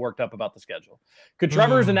don't get so worked up about the schedule. Could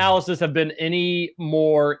Trevor's analysis have been any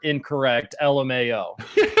more incorrect? LMAO.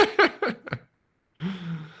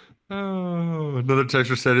 Oh, another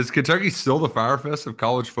texter said, is Kentucky still the Firefest of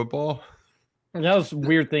college football? That was a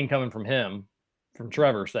weird thing coming from him, from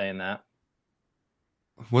Trevor saying that.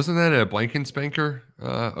 Wasn't that a Blankenspanker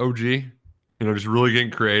OG? Just really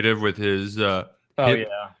getting creative with his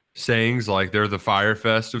sayings like they're the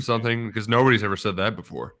Firefest of something, because nobody's ever said that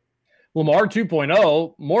before. Lamar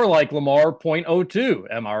 2.0, more like Lamar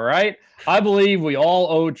 0.02. Am I right? I believe we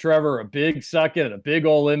all owe Trevor a big sucking and a big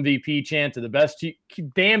old MVP chant to the best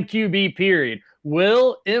damn QB, period.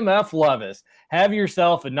 Will MF Levis. Have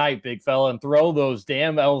yourself a night, big fella, and throw those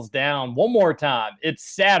damn L's down one more time. It's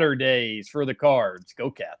Saturdays for the Cards. Go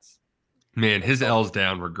Cats. Man, his L's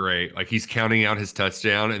down were great. Like, he's counting out his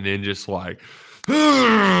touchdown and then just like,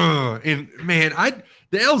 and man,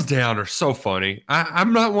 the L's down are so funny.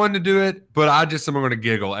 I'm not one to do it, but I'm going to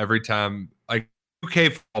giggle every time. Like,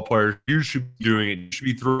 UK football players, you should be doing it. You should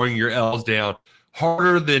be throwing your L's down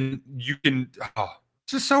harder than you can. Oh,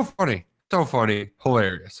 it's just so funny. So funny.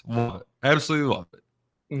 Hilarious. Love it. Absolutely love it.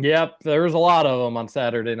 Yep. There was a lot of them on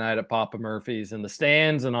Saturday night at Papa Murphy's in the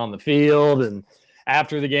stands and on the field and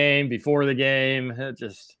after the game, before the game. It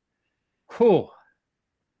just, whew.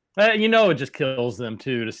 It just kills them,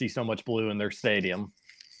 too, to see so much blue in their stadium.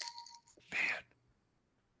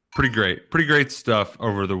 Pretty great stuff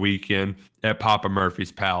over the weekend at Papa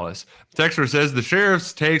Murphy's Palace. Texter says the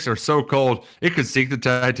sheriff's takes are so cold it could sink the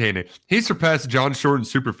Titanic. He surpassed John Short in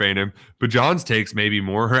superfandom, but John's takes may be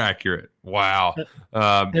more accurate. Wow.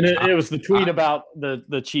 And it was the tweet about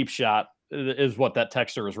the cheap shot is what that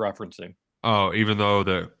texter is referencing. Oh, even though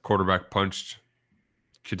the quarterback punched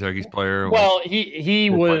Kentucky's player? Well, he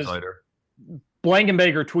was later.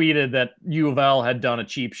 Blankenbaker tweeted that U of L had done a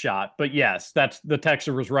cheap shot, but yes, that's the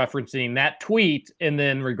texter was referencing that tweet and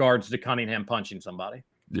then regards to Cunningham punching somebody.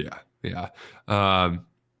 Yeah.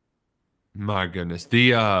 My goodness.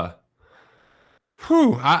 I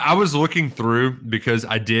was looking through because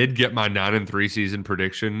I did get my 9-3 season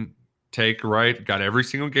prediction take right. Got every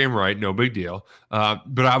single game right. No big deal.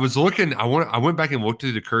 But I was looking, I went back and looked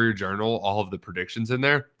at the Courier Journal, all of the predictions in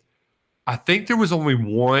there. I think there was only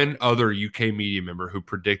one other UK media member who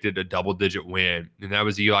predicted a double-digit win, and that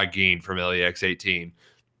was Eli Geen from LEX 18.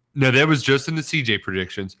 Now, that was just in the CJ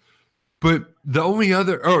predictions. But the only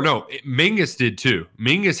other – Mingus did too.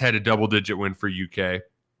 Mingus had a double-digit win for UK.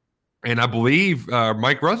 And I believe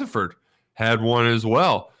Mike Rutherford had one as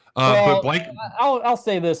well. But Blake – I'll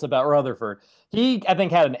say this about Rutherford. He, I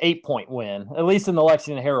think, had an 8-point win, at least in the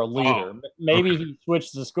Lexington Herald Leader. Maybe he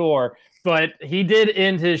switched the score. But he did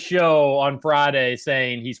end his show on Friday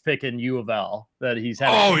saying he's picking U of L. That he's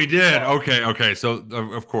had. Oh, he did. Okay. So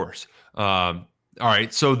of course. All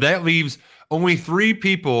right. So that leaves only 4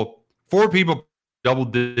 people,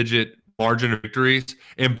 double-digit margin of victories,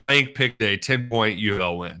 and Blank picked a 10-point U of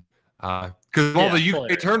L win. Because of all the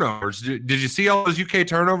UK turnovers. Did you see all those UK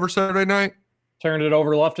turnovers Saturday night? Turned it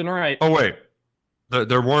over left and right. Oh wait,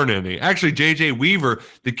 there weren't any. Actually, JJ Weaver,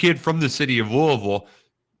 the kid from the city of Louisville,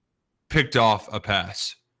 picked off a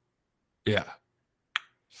pass. Yeah.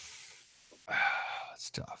 It's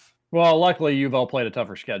tough. Well, luckily, U of L played a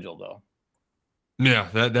tougher schedule, though. Yeah,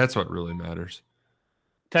 that's what really matters.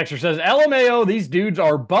 Texter says, LMAO, these dudes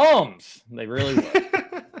are bums. They really were.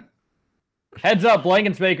 Heads up,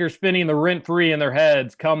 Blankensbaker spinning the rent-free in their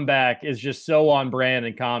heads. Comeback is just so on brand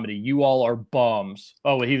in comedy. You all are bums.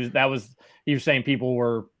 Oh, he was saying he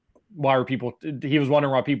was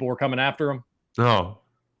wondering why people were coming after him. Oh.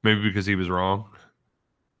 Maybe because he was wrong.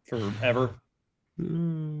 Forever.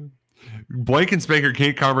 Blankensbaker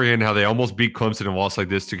can't comprehend how they almost beat Clemson and lost like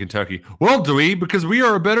this to Kentucky. Well, do we? Because we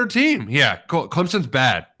are a better team. Yeah, Clemson's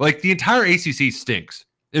bad. Like, the entire ACC stinks.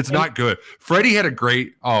 It's not good. Freddie had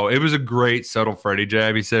it was a great subtle Freddie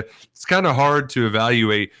jab. He said, it's kind of hard to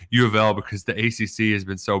evaluate U of L because the ACC has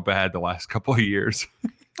been so bad the last couple of years.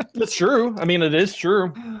 That's true. I mean, it is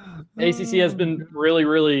true. ACC has been really,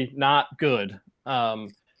 really not good.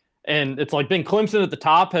 And it's like been Clemson at the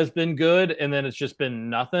top has been good, and then it's just been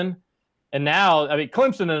nothing. And now, I mean,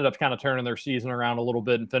 Clemson ended up kind of turning their season around a little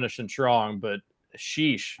bit and finishing strong, but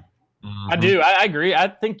sheesh. I do. I agree. I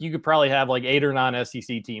think you could probably have like 8 or 9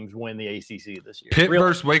 SEC teams win the ACC this year. Pitt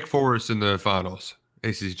versus Wake Forest in the finals,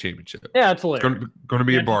 ACC championship. Yeah, it's hilarious. It's going to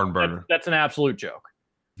be a barn burner. That's an absolute joke.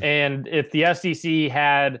 And if the SEC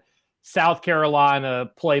had South Carolina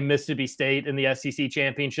play Mississippi State in the SEC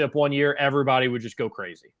championship one year, everybody would just go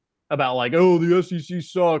crazy about like, oh, the SEC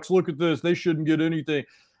sucks. Look at this. They shouldn't get anything.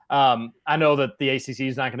 I know that the ACC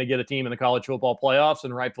is not going to get a team in the college football playoffs,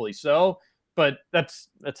 and rightfully so. But that's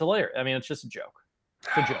hilarious. I mean, it's just a joke.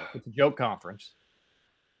 It's a joke. It's a joke conference.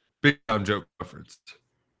 Big time joke conference.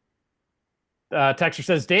 Texter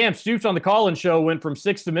says, damn, Stoops on the call-in show went from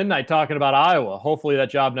 6 to midnight talking about Iowa. Hopefully that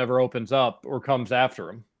job never opens up or comes after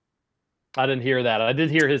him. I didn't hear that. I did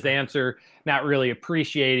hear his answer, not really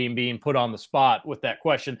appreciating being put on the spot with that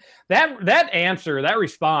question. That answer, that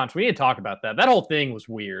response, we need to talk about that. That whole thing was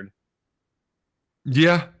weird.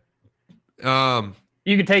 Yeah.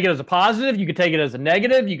 You could take it as a positive. You could take it as a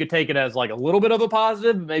negative. You could take it as like a little bit of a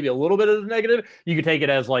positive, maybe a little bit of a negative. You could take it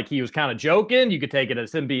as like he was kind of joking. You could take it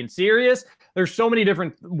as him being serious. There's so many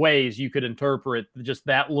different ways you could interpret just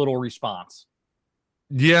that little response.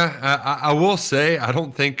 Yeah, I will say I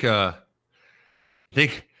don't think I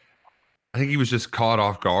think he was just caught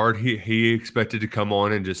off guard. He expected to come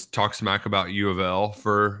on and just talk smack about U of L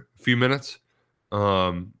for a few minutes.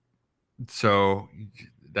 So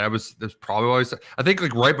that's probably why I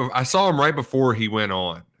think like I saw him right before he went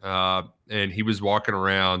on, and he was walking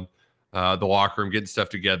around the locker room getting stuff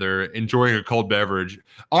together, enjoying a cold beverage.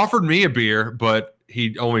 Offered me a beer, but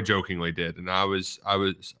he only jokingly did, and I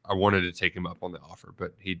wanted to take him up on the offer,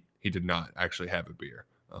 but he did not actually have a beer.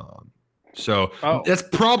 So that's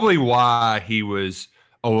probably why he was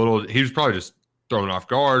probably just thrown off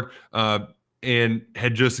guard, and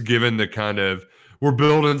had just given the kind of, we're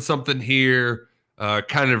building something here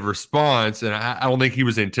kind of response. And I don't think he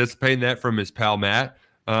was anticipating that from his pal Matt.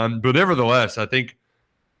 But nevertheless, I think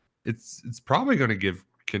it's probably going to give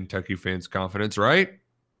Kentucky fans confidence, right?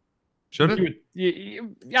 Should it?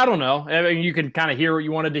 I don't know. I mean, you can kind of hear what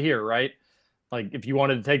you wanted to hear, right? Like if you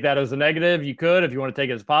wanted to take that as a negative, you could. If you want to take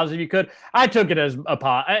it as a positive, you could. I took it as a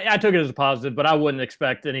positive, but I wouldn't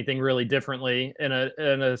expect anything really differently in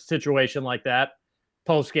a situation like that.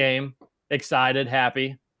 Post game, excited,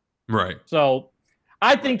 happy, right? So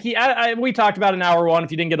I think we talked about in hour 1.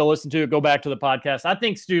 If you didn't get to listen to it, go back to the podcast. I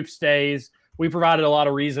think Stoops stays. We provided a lot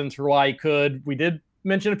of reasons for why he could. We did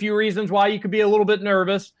mention a few reasons why you could be a little bit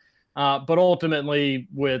nervous, but ultimately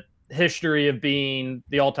with history of being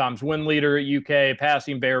the all-time win leader at UK,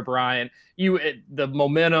 passing Bear Bryant, the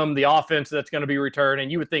momentum, the offense that's going to be returning,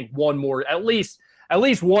 you would think at least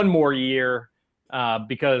one more year,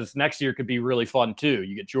 because next year could be really fun too.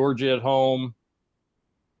 You get Georgia at home,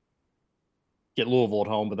 get Louisville at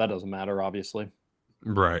home, but that doesn't matter, obviously.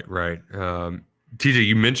 Right. TJ,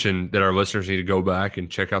 you mentioned that our listeners need to go back and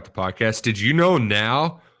check out the podcast. Did you know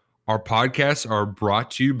now our podcasts are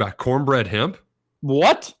brought to you by Cornbread Hemp?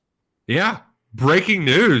 What? Yeah. Breaking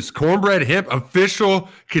news. Cornbread Hemp, official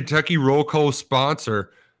Kentucky Roll Call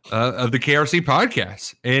sponsor of the KRC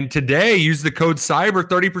podcast. And today, use the code CYBER,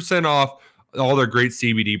 30% off all their great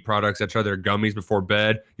CBD products. That's their gummies before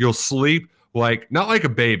bed. You'll sleep not like a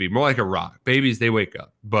baby, more like a rock. Babies, they wake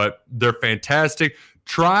up, but they're fantastic.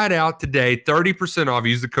 Try it out today. 30% off.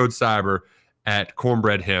 Use the code CYBER at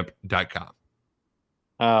cornbreadhemp.com.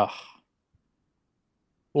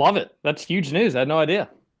 Love it. That's huge news. I had no idea.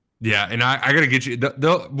 Yeah, and I got to get you.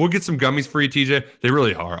 We'll get some gummies for you, TJ. They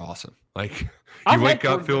really are awesome. Like you wake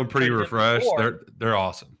up feeling pretty refreshed. They're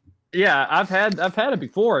awesome. Yeah, I've had it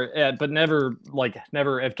before, but never.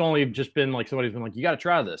 It's only just been like somebody's been like, you got to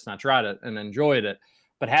try this, and I tried it and enjoyed it,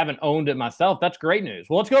 but haven't owned it myself. That's great news.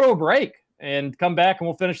 Well, let's go to a break and come back, and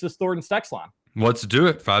we'll finish this Thornton's text line. Let's do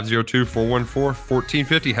it.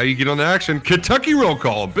 502-414-1450. How you get on the action? Kentucky Roll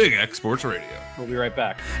Call, Big X Sports Radio. We'll be right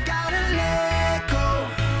back.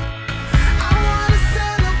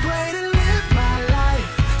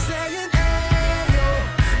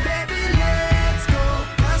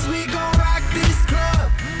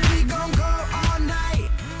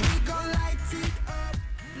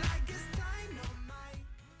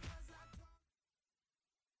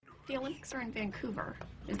 The Olympics are in Vancouver.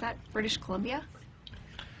 Is that British Columbia?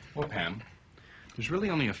 Well, Pam, there's really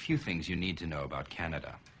only a few things you need to know about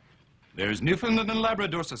Canada. There's Newfoundland and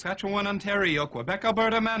Labrador, Saskatchewan, Ontario, Quebec,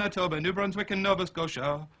 Alberta, Manitoba, New Brunswick, and Nova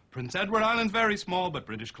Scotia. Prince Edward Island's very small, but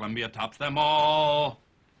British Columbia tops them all.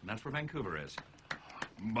 And that's where Vancouver is.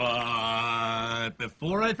 But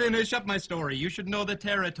before I finish up my story, you should know the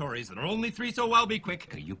territories. There are only 3, so I'll be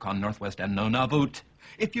quick. Yukon, Northwest, and Nunavut.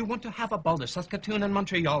 If you want to have a ball to Saskatoon and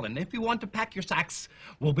Montreal, and if you want to pack your sacks,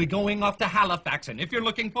 we'll be going off to Halifax. And if you're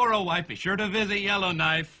looking for a wife, be sure to visit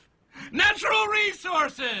Yellowknife. Natural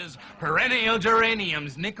resources! Perennial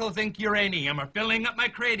geraniums, nickel zinc uranium are filling up my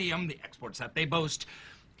cranium, the exports that they boast.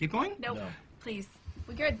 Keep going? Nope. No. Please.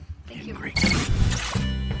 We're good. Thank you.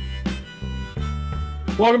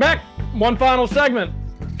 Welcome back. One final segment.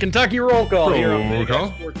 Kentucky Roll Call here on Big Call.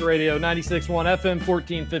 X Sports Radio 96.1 FM,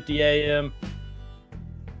 1450 AM.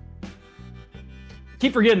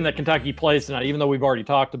 Keep forgetting that Kentucky plays tonight, even though we've already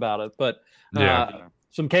talked about it. But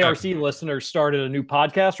some KRC listeners started a new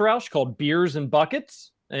podcast, Roush, called Beers and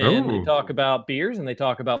Buckets. And they talk about beers and they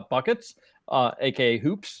talk about buckets, a.k.a.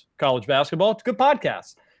 hoops, college basketball. It's a good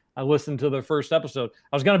podcast. I listened to the first episode.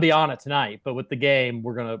 I was going to be on it tonight, but with the game,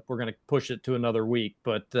 we're gonna push it to another week.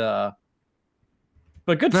 But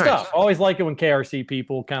good stuff. Always like it when KRC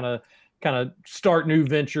people kind of start new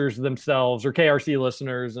ventures themselves, or KRC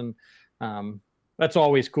listeners, and that's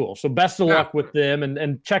always cool. So best of luck with them,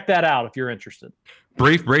 and check that out if you're interested.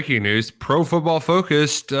 Brief breaking news: Pro Football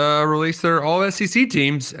Focus released their All-SEC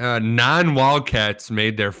teams. 9 Wildcats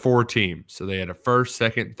made their 4 teams, so they had a first,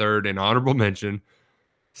 second, third, and honorable mention.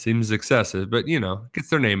 Seems excessive, but, gets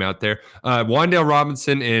their name out there. Wandale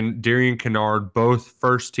Robinson and Darian Kennard, both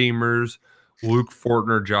first-teamers. Luke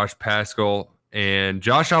Fortner, Josh Paschal, and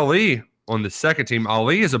Josh Ali on the second team.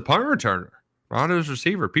 Ali is a punt returner, Rondo's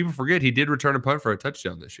receiver. People forget he did return a punt for a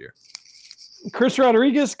touchdown this year. Chris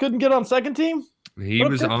Rodriguez couldn't get on second team? He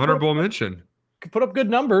was honorable mention. Could put up good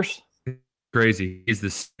numbers. Crazy. He's the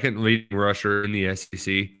second leading rusher in the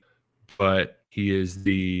SEC, but he is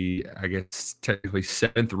the, I guess, technically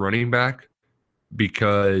 7th running back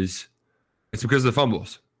because of the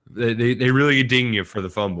fumbles. They really ding you for the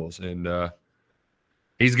fumbles, and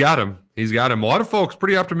he's got him. He's got him. A lot of folks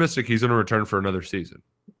pretty optimistic he's going to return for another season.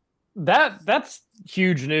 That's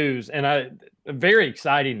huge news, and very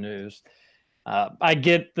exciting news. I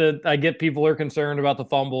get people are concerned about the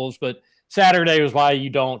fumbles, but Saturday was why you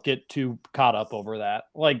don't get too caught up over that.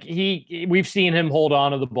 Like we've seen him hold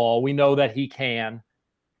on to the ball. We know that he can.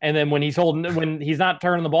 And then when he's not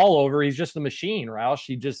turning the ball over, he's just a machine, Roush.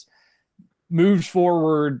 He just moves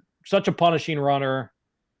forward, such a punishing runner.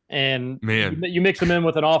 And you mix him in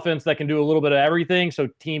with an offense that can do a little bit of everything, so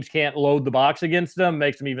teams can't load the box against him,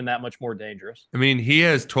 makes him even that much more dangerous. I mean, he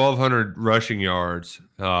has 1,200 rushing yards,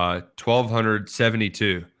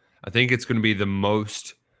 1,272. I think it's going to be the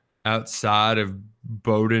most outside of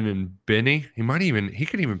Bowden and Benny. He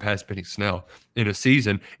could even pass Benny Snell in a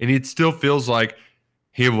season, and it still feels like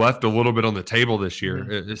he left a little bit on the table this year,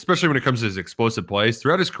 especially when it comes to his explosive plays.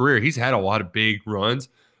 Throughout his career, he's had a lot of big runs,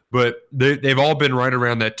 but they've all been right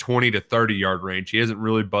around that 20 to 30-yard range. He hasn't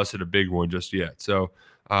really busted a big one just yet. So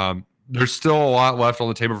there's still a lot left on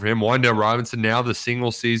the table for him. Wandale Robinson, now the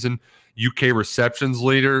single-season UK receptions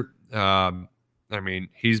leader.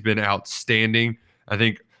 He's been outstanding. I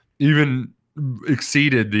think even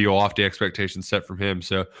exceeded the lofty expectations set from him.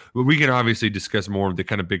 So we can obviously discuss more of the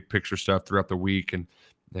kind of big picture stuff throughout the week. And,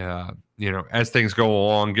 as things go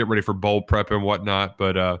along, get ready for bowl prep and whatnot.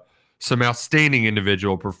 But some outstanding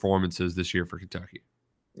individual performances this year for Kentucky.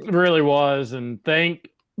 It really was. And thank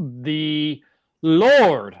the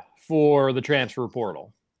Lord for the transfer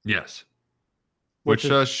portal. Yes. Which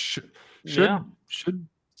should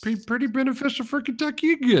be pretty beneficial for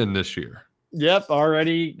Kentucky again this year. Yep,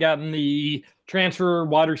 already gotten the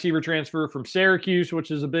wide receiver transfer from Syracuse,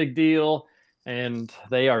 which is a big deal, and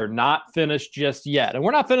they are not finished just yet. And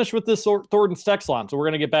we're not finished with this Thornton's text line, so we're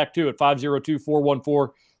going to get back to it.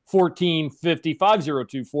 502-414-1450,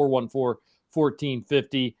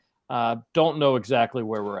 502-414-1450. Don't know exactly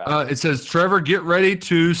where we're at. It says, Trevor, get ready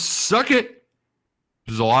to suck it.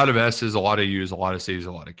 There's a lot of S's, a lot of U's, a lot of C's,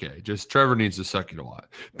 a lot of K. Just Trevor needs to suck it a lot.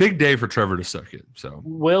 Big day for Trevor to suck it. So,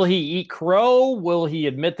 will he eat crow? Will he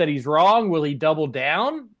admit that he's wrong? Will he double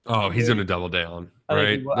down? Oh, he's going to double down,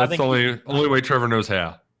 right? That's the only way Trevor knows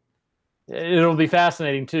how. It'll be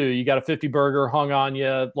fascinating too. You got a 50 burger hung on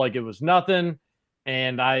you like it was nothing,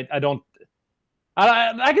 and I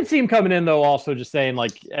can see him coming in though, also just saying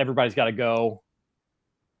like everybody's got to go,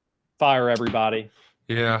 fire everybody.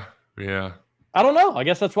 Yeah. I don't know. I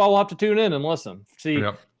guess that's why we'll have to tune in and listen. See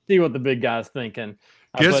what the big guy's thinking.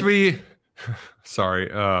 Sorry.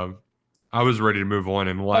 I was ready to move on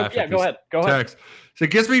and laugh. Go ahead. Text. So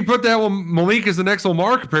guess we put that one, Malik is the next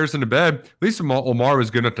Lamar comparison to bed. At least Lamar was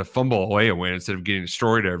good enough to fumble away a win instead of getting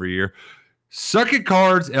destroyed every year. Suck it,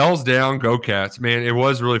 Cards. L's down. Go Cats. Man, it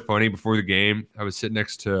was really funny before the game. I was sitting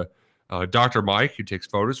next to Dr. Mike, who takes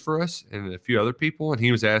photos for us, and a few other people, and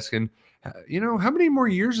he was asking, how many more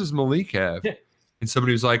years does Malik have? And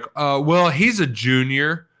somebody was like, well, he's a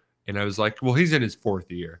junior. And I was like, well, he's in his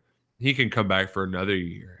 4th year. He can come back for another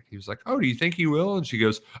year. He was like, oh, do you think he will? And she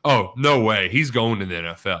goes, oh, no way. He's going to the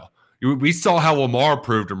NFL. We saw how Lamar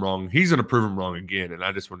proved him wrong. He's going to prove him wrong again. And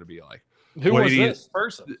I just want to be like, who was this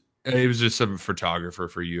person? It was just some photographer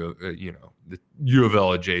for you, the U of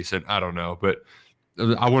L adjacent. I don't know. But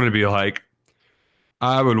I want to be like,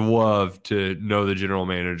 I would love to know the general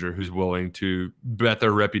manager who's willing to bet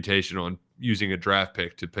their reputation on using a draft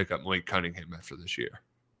pick to pick up Malik Cunningham after this year.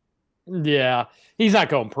 Yeah, he's not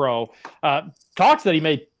going pro. Talks that he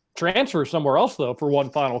may transfer somewhere else, though, for one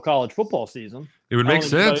final college football season. It would make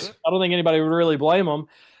sense. I don't think anybody would really blame him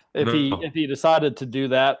if he decided to do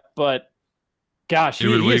that. But gosh, he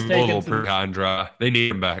would leave Louisville pretty high and dry. They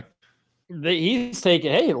need him back. He's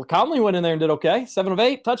taking. Hey, Conley went in there and did okay. 7 of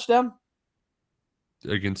 8, touchdown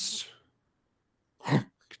against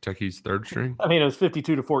Kentucky's 3rd string. I mean, it was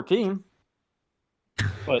 52-14.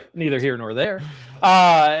 But neither here nor there.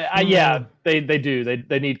 Yeah, they do.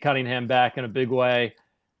 They need Cunningham back in a big way.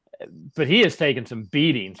 But he has taken some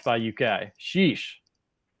beatings by UK. Sheesh.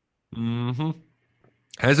 Mm-hmm.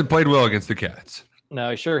 Hasn't played well against the Cats.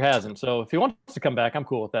 No, he sure hasn't. So if he wants to come back, I'm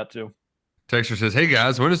cool with that too. Texter says, hey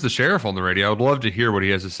guys, when is the sheriff on the radio? I would love to hear what he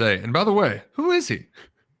has to say. And by the way, who is he?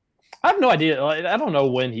 I have no idea. I don't know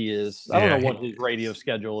when he is. I don't know what his radio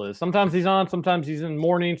schedule is. Sometimes he's on, sometimes he's in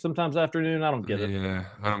morning, sometimes afternoon. I don't get it. Yeah,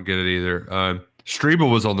 I don't get it either.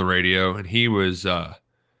 Strebel was on the radio, and he was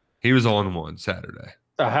on one Saturday.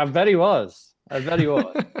 I bet he was.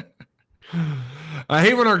 I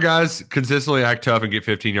hate when our guys consistently act tough and get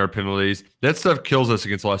 15-yard penalties. That stuff kills us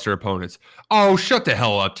against lesser opponents. Oh, shut the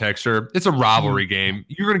hell up, Texter. It's a rivalry game.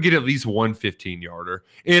 You're going to get at least one 15-yarder.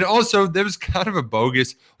 And also, there was kind of a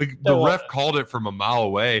bogus, like the ref called it from a mile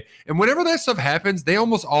away. And whenever that stuff happens, they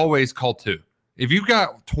almost always call 2. If you've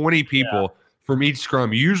got 20 people from each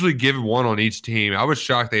scrum, you usually give 1 on each team. I was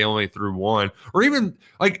shocked they only threw 1. Or even,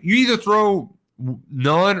 like, you either throw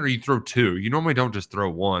none or you throw 2. You normally don't just throw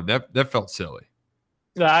 1. That felt silly.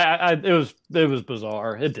 It was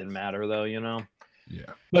bizarre. It didn't matter though, Yeah.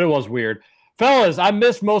 But it was weird. Fellas, I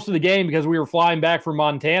missed most of the game because we were flying back from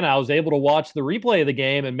Montana. I was able to watch the replay of the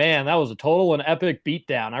game, and man, that was a total and epic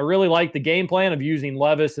beatdown. I really like the game plan of using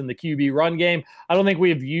Levis in the QB run game. I don't think we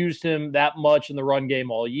have used him that much in the run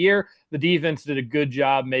game all year. The defense did a good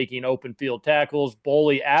job making open field tackles.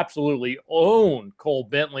 Boley absolutely owned Cole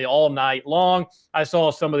Bentley all night long. I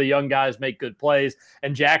saw some of the young guys make good plays,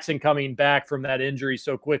 and Jackson coming back from that injury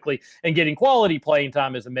so quickly and getting quality playing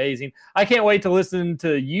time is amazing. I can't wait to listen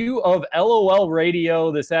to U of LOL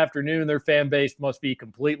radio this afternoon. Their fan base must be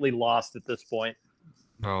completely lost at this point.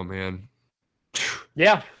 Oh, man.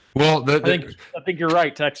 Yeah. Well, I think you're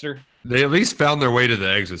right, Texter. They at least found their way to the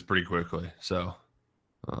exits pretty quickly, so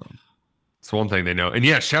it's one thing they know. And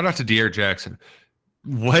yeah, shout out to De'Aaron Jackson.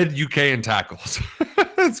 Led UK in tackles.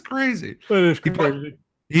 That's crazy. That is crazy.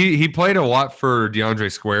 He played a lot for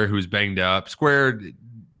DeAndre Square, who was banged up. Square,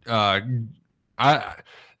 that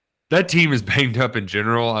team is banged up in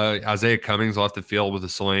general. Isaiah Cummings will have to field with a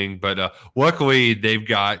sling, but luckily they've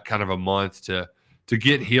got kind of a month to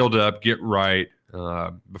get healed up, get right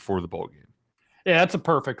before the bowl game. Yeah, that's a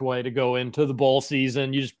perfect way to go into the bowl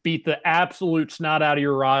season. You just beat the absolute snot out of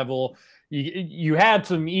your rival. You had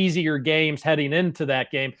some easier games heading into that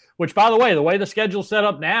game, which, by the way the schedule's set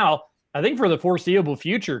up now, I think for the foreseeable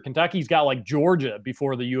future, Kentucky's got like Georgia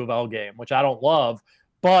before the U of L game, which I don't love.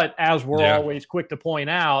 But as we're always quick to point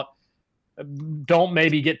out, don't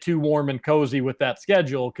maybe get too warm and cozy with that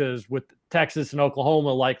schedule, because with Texas and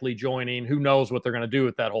Oklahoma likely joining, who knows what they're going to do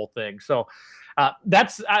with that whole thing. So I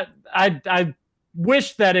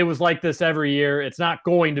wish that it was like this every year. It's not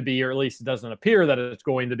going to be, or at least it doesn't appear that it's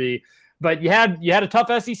going to be. But you had a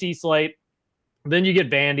tough SEC slate. Then you get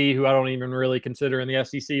Vandy, who I don't even really consider in the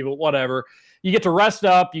SEC, but whatever. You get to rest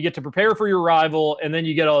up, you get to prepare for your rival, and then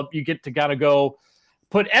you get to kind of go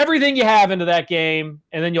put everything you have into that game,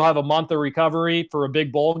 and then you'll have a month of recovery for a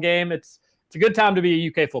big bowl game. It's a good time to be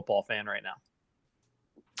a UK football fan right now.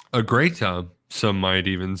 A great time, some might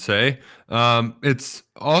even say. It's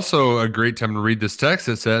also a great time to read this text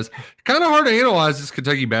that says, kind of hard to analyze this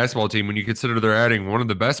Kentucky basketball team when you consider they're adding one of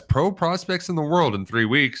the best pro prospects in the world in 3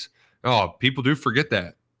 weeks. Oh, people do forget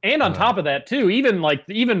that. And on top of that, too,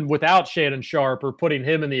 even without Shannon Sharp or putting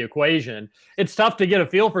him in the equation, it's tough to get a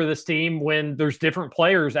feel for this team when there's different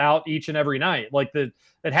players out each and every night.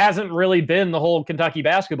 It hasn't really been the whole Kentucky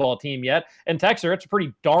basketball team yet. And Texter, it's a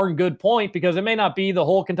pretty darn good point, because it may not be the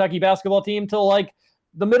whole Kentucky basketball team till like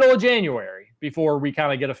the middle of January before we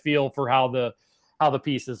kind of get a feel for how the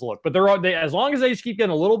pieces look. But as long as they just keep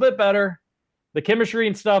getting a little bit better, the chemistry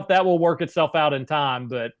and stuff, that will work itself out in time.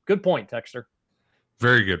 But good point, Texter.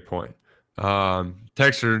 Very good point. Another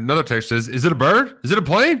texter says, is it a bird? Is it a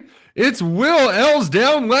plane? It's Will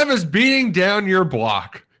Elsdown Levis beating down your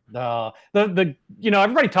block.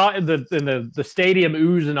 Everybody taught in the stadium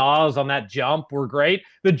oohs and ahs on that jump were great.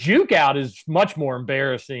 The juke out is much more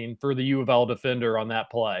embarrassing for the U of L defender on that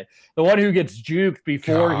play. The one who gets juked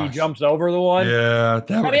before he jumps over the one. Yeah,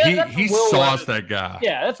 he sauced that guy.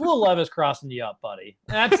 Yeah, that's Will Levis crossing you up, buddy.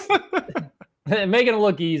 That's making it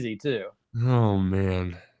look easy too. Oh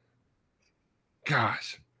man,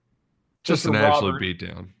 gosh, just an absolute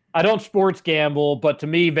beatdown. I don't sports gamble, but to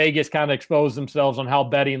me, Vegas kind of exposed themselves on how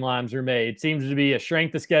betting lines are made. It seems to be a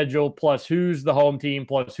strength of schedule plus who's the home team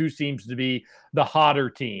plus who seems to be the hotter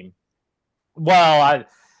team. Well,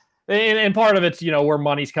 and part of it's, where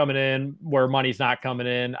money's coming in, where money's not coming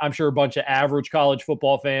in. I'm sure a bunch of average college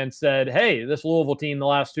football fans said, hey, this Louisville team the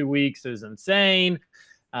last 2 weeks is insane.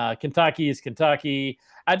 Kentucky is Kentucky.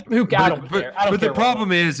 I don't care. But the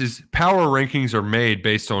problem is power rankings are made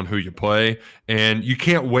based on who you play, and you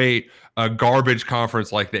can't weight a garbage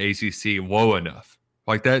conference like the ACC low enough.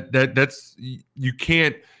 Like that's you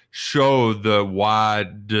can't show the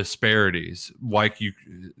wide disparities like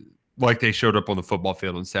they showed up on the football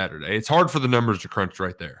field on Saturday. It's hard for the numbers to crunch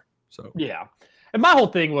right there. So yeah, and my whole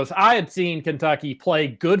thing was I had seen Kentucky play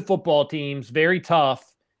good football teams, very tough,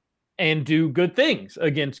 and do good things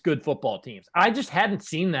against good football teams. I just hadn't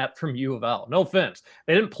seen that from U of L. No offense.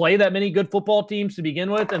 They didn't play that many good football teams to begin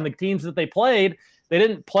with, and the teams that they played, they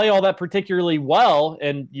didn't play all that particularly well,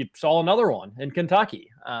 and you saw another one in Kentucky.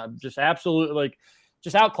 Just absolutely,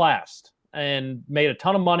 just outclassed and made a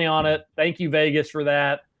ton of money on it. Thank you, Vegas, for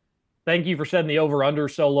that. Thank you for setting the over-under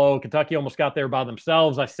so low. Kentucky almost got there by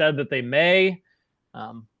themselves. I said that they may.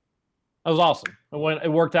 That was awesome.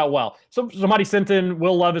 It worked out well. So somebody sent in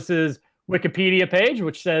Will Levis's Wikipedia page,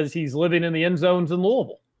 which says he's living in the end zones in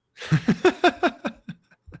Louisville.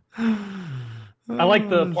 I like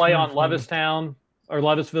the play on Levistown or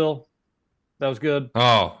Levisville. That was good.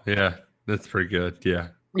 Oh, yeah. That's pretty good. Yeah.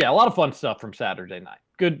 Yeah, a lot of fun stuff from Saturday night.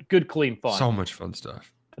 Good, clean fun. So much fun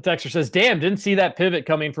stuff. The texter says, damn, didn't see that pivot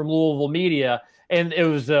coming from Louisville media. And it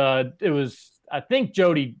was I think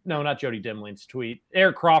not Jody Dimling's tweet,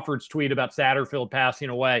 Eric Crawford's tweet about Satterfield passing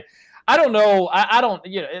away. I don't know. I don't,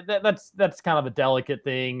 that's kind of a delicate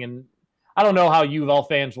thing. And I don't know how U of L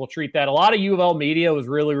fans will treat that. A lot of U of L media was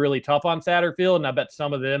really, really tough on Satterfield. And I bet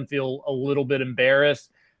some of them feel a little bit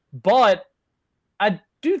embarrassed, but I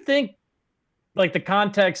do think like the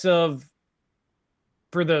context of,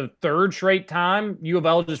 for the third straight time, U of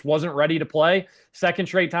L just wasn't ready to play. Second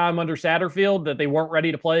straight time under Satterfield that they weren't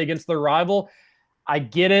ready to play against their rival. I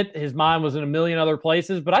get it. His mind was in a million other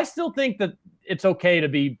places, but I still think that it's okay to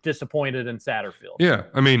be disappointed in Satterfield. Yeah.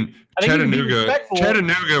 I mean,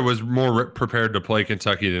 Chattanooga was more prepared to play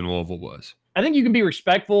Kentucky than Louisville was. I think you can be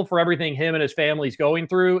respectful for everything him and his family's going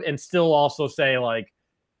through and still also say, like,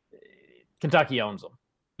 Kentucky owns them.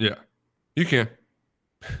 Yeah, you can.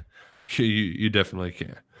 You definitely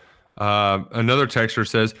can. Another texter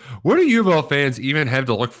says, what do U of L fans even have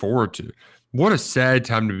to look forward to? What a sad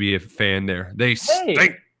time to be a fan there. They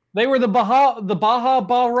stink. They were the Bahama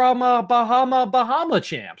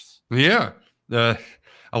champs. Yeah. I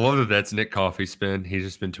love that that's Nick Coffey spin. He's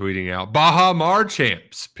just been tweeting out Baja Mar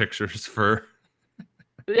champs pictures for.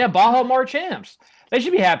 Yeah, Baja Mar champs. They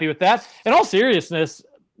should be happy with that. In all seriousness,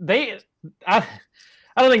 I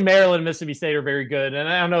don't think Maryland and Mississippi State are very good, and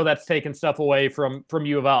I know that's taken stuff away from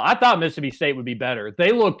U of L. I thought Mississippi State would be better.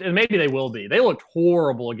 They looked, and maybe they will be. They looked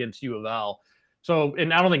horrible against U of L. So,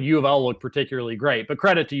 and I don't think U of L looked particularly great, but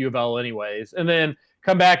credit to U of L anyways. And then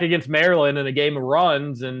come back against Maryland in a game of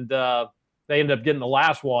runs, and they ended up getting the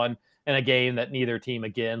last one in a game that neither team,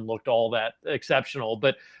 again, looked all that exceptional.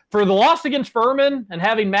 But for the loss against Furman and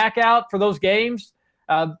having Mac out for those games,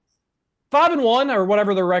 5-1 or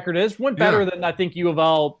whatever the record is, went better than I think U of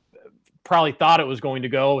L probably thought it was going to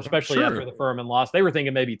go, especially after the Furman loss. They were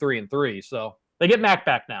thinking maybe 3-3. So they get Mac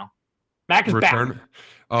back now. Mac is back.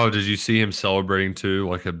 Oh, did you see him celebrating too,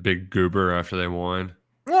 like a big goober after they won?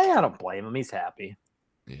 Yeah, I don't blame him. He's happy.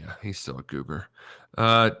 Yeah, he's still a goober.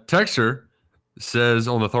 Texter says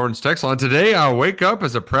on the Thorns text line, today I wake up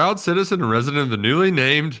as a proud citizen and resident of the newly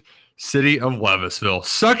named city of Levisville.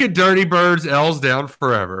 Suck it, dirty birds. L's down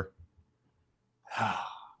forever. That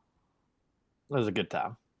was a good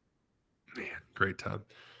time. Man, great time.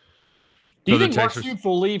 Do you think Mark Stoops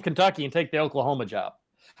will leave Kentucky and take the Oklahoma job?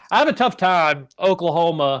 I have a tough time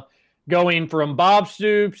Oklahoma going from Bob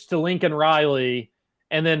Stoops to Lincoln Riley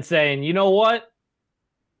and then saying, you know what?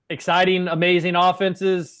 Exciting, amazing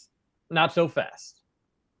offenses, not so fast.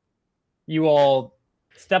 You all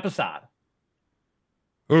step aside.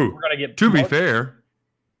 Ooh, to be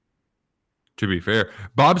fair,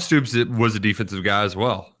 Bob Stoops was a defensive guy as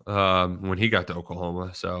well when he got to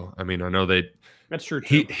Oklahoma. So, I mean, I know that's true.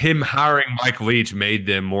 Him hiring Mike Leach made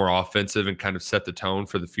them more offensive and kind of set the tone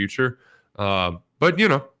for the future. But,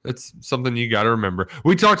 it's something you got to remember.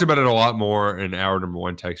 We talked about it a lot more in our number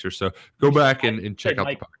one texter. So go back and check out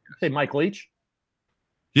the podcast. Say Mike Leach?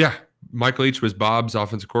 Yeah. Mike Leach was Bob's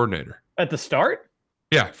offensive coordinator. At the start?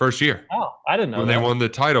 Yeah, first year. Oh, I didn't know when that. They won the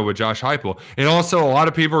title with Josh Heupel. And also, a lot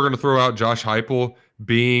of people are going to throw out Josh Heupel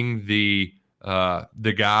being the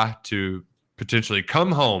guy to potentially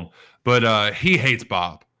come home. But he hates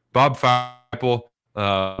Bob. Bob Heupel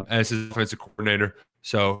as his offensive coordinator.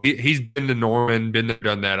 So he's been to Norman, been there,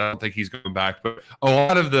 done that. I don't think he's going back. But a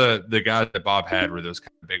lot of the guys that Bob had were those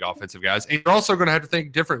kind of big offensive guys. And you're also going to have to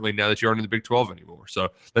think differently now that you aren't in the Big 12 anymore. So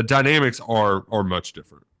the dynamics are much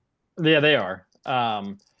different. Yeah, they are.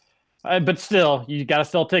 But still, you got to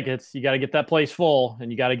sell tickets. You got to get that place full,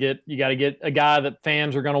 and you got to get a guy that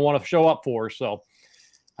fans are going to want to show up for. So,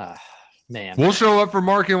 man, we'll show up for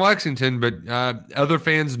Mark in Lexington, but other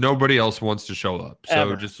fans, nobody else wants to show up.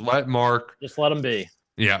 So just let Mark. Just let him be.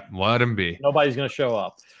 Yeah, let him be. Nobody's going to show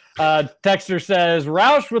up. Texter says,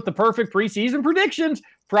 Roush with the perfect preseason predictions.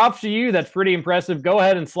 Props to you. That's pretty impressive. Go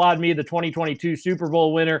ahead and slide me the 2022 Super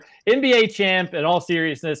Bowl winner, NBA champ. In all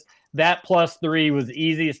seriousness, that +3 was the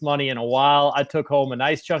easiest money in a while. I took home a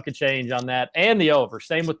nice chunk of change on that and the over.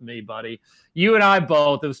 Same with me, buddy. You and I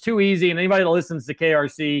both. It was too easy, and anybody that listens to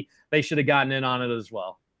KRC, they should have gotten in on it as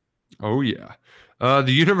well. Oh, yeah.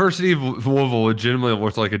 The University of Louisville legitimately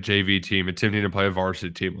looked like a JV team attempting to play a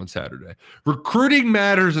varsity team on Saturday. Recruiting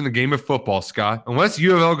matters in the game of football, Scott. Unless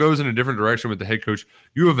U of L goes in a different direction with the head coach,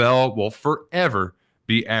 U of L will forever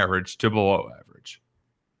be average to below average.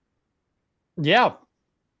 Yeah.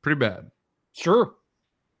 Pretty bad. Sure.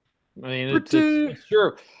 I mean, it's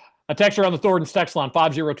true. A texter on the Thornton's text line,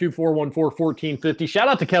 502-414-1450. Shout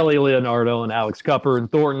out to Kelly Leonardo and Alex Cupper and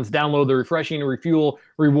Thornton's. Download the Refreshing Refuel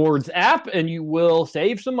Rewards app, and you will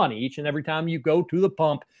save some money each and every time you go to the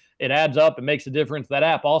pump. It adds up. It makes a difference. That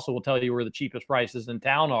app also will tell you where the cheapest prices in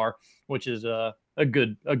town are, which is a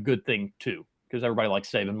good thing, too, because everybody likes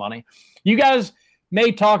saving money. You guys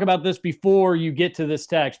may talk about this before you get to this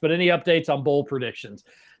text, but any updates on bowl predictions?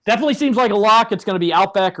 Definitely seems like a lock. It's going to be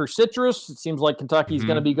Outback or Citrus. It seems like Kentucky's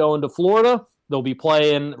going to be going to Florida. They'll be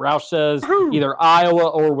playing, Roush says, either Iowa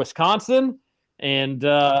or Wisconsin. And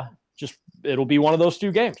it'll be one of those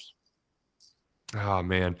two games. Oh,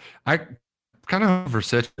 man. I kind of for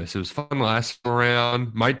Citrus. It was fun last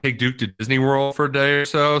round. Might take Duke to Disney World for a day or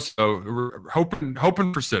so. So we're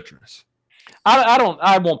hoping for Citrus.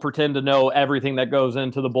 I won't pretend to know everything that goes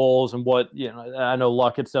into the bowls and what, I know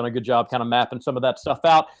Luckett's done a good job kind of mapping some of that stuff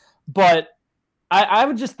out, but I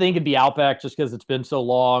would just think it'd be Outback just because it's been so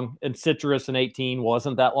long, and Citrus in 18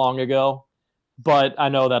 wasn't that long ago, but I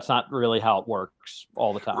know that's not really how it works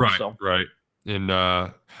all the time. Right. And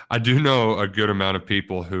I do know a good amount of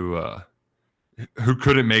people who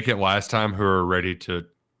couldn't make it last time who are ready to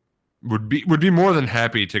would be more than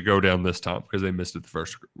happy to go down this time because they missed it the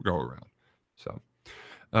first go around. So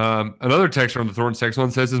another text from the Thornton text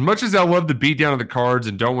one says, as much as I love the beat down of the Cards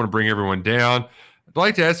and don't want to bring everyone down, I'd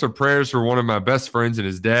like to ask for prayers for one of my best friends and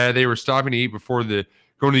his dad. They were stopping to eat before going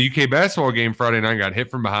to the UK basketball game Friday night, got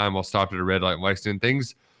hit from behind while stopped at a red light in Lexington.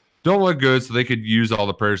 Things don't look good, so they could use all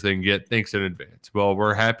the prayers they can get. Thanks in advance. Well,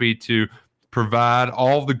 we're happy to provide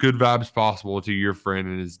all the good vibes possible to your friend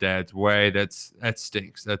and his dad's way. That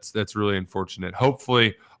stinks. That's really unfortunate.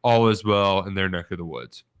 Hopefully all is well in their neck of the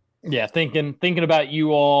woods. Yeah, thinking about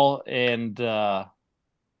you all and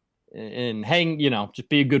hang, just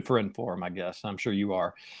be a good friend for him, I guess. I'm sure you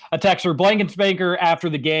are. A texter, Blankenspanker, after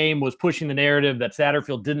the game was pushing the narrative that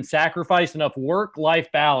Satterfield didn't sacrifice enough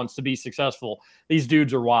work-life balance to be successful. These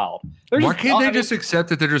dudes are wild. Why can't they just accept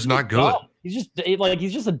that they're just not good? Dumb. He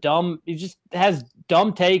just has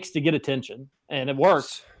dumb takes to get attention, and it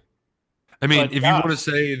works. I mean, if you want to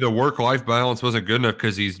say the work-life balance wasn't good enough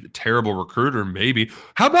because he's a terrible recruiter, maybe.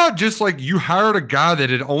 How about just you hired a guy that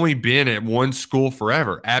had only been at one school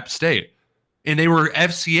forever, App State, and they were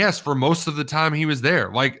FCS for most of the time he was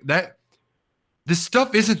there. This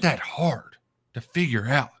stuff isn't that hard to figure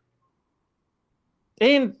out.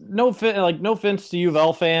 And no offense to U of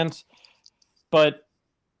L fans, but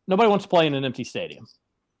nobody wants to play in an empty stadium.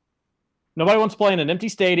 Nobody wants to play in an empty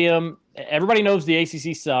stadium. Everybody knows the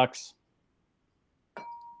ACC sucks.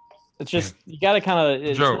 It's just you got to kind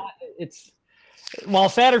of. While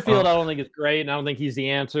Satterfield, I don't think is great, and I don't think he's the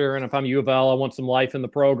answer. And if I'm U of L, I want some life in the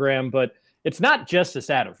program. But it's not just a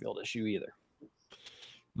Satterfield issue either.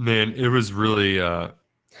 Man, it was really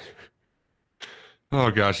oh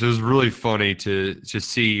gosh, it was really funny to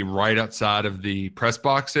see right outside of the press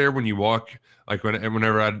box there when you walk, like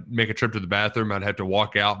whenever I'd make a trip to the bathroom, I'd have to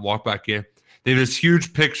walk out and walk back in. They have this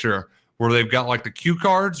huge picture where they've got like the cue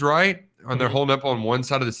cards, right? And they're holding up on one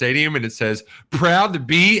side of the stadium and it says, "Proud to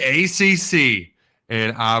be ACC."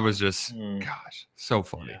 And I was just, gosh, so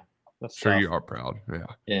funny. Yeah, sure you are proud. Yeah.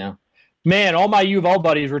 Yeah. Man, all my U of L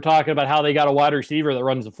buddies were talking about how they got a wide receiver that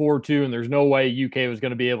runs the 4.2, and there's no way UK was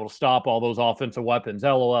going to be able to stop all those offensive weapons.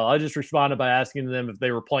 LOL. I just responded by asking them if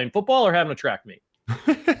they were playing football or having a track meet.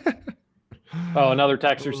 Oh, another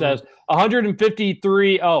texter says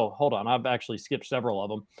 153. Oh, hold on. I've actually skipped several of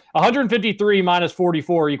them. 153 minus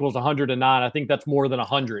 44 equals 109. I think that's more than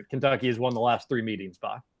 100. Kentucky has won the last 3 meetings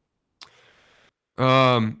by.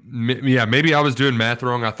 Yeah, maybe I was doing math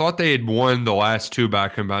wrong. I thought they had won the last 2 by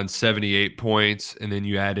combined 78 points, and then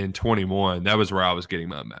you add in 21. That was where I was getting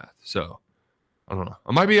my math. So I don't know.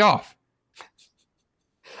 I might be off.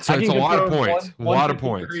 So it's a lot of points. A lot of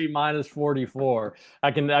points. Minus 44.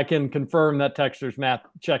 I can confirm that texter's math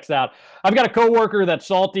checks out. I've got a coworker that's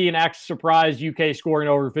salty and acts surprised UK scoring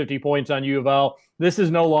over 50 points on U of L. This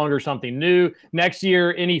is no longer something new. Next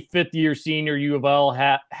year, any fifth-year senior U of L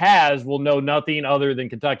will know nothing other than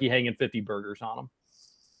Kentucky hanging 50 burgers on them.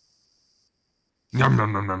 Nom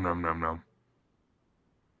nom nom nom nom nom nom.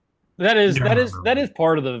 That is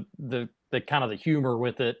part of the kind of the humor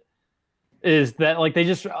with it. Is that like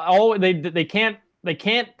they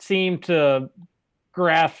can't seem to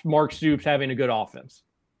grasp Mark Stoops having a good offense.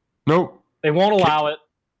 Nope. They won't allow it.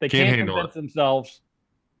 They can't convince themselves.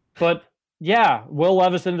 But yeah, Will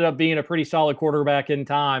Levis ended up being a pretty solid quarterback in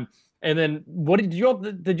time. And then what did you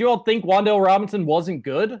all think Wan'Dale Robinson wasn't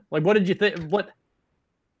good? Like what did you think?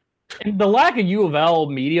 And the lack of U of L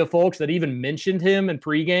media folks that even mentioned him in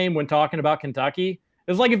pregame when talking about Kentucky,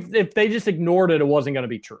 it was like if they just ignored it, it wasn't going to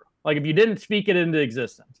be true. Like if you didn't speak it into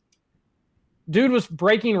existence. Dude was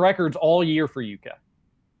breaking records all year for UK.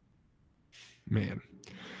 Man.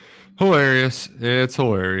 Hilarious. It's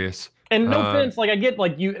hilarious. And no offense, like I get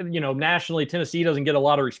like you know, nationally Tennessee doesn't get a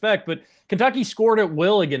lot of respect, but Kentucky scored at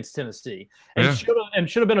will against Tennessee. And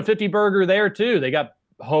should have been a 50 burger there too. They got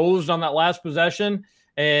hosed on that last possession,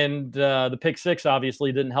 and the pick six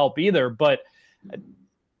obviously didn't help either. But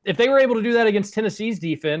if they were able to do that against Tennessee's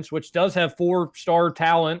defense, which does have 4-star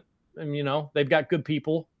talent, and you know, they've got good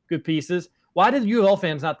people, good pieces. Why did U of L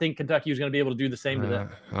fans not think Kentucky was going to be able to do the same to them?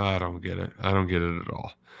 I don't get it. I don't get it at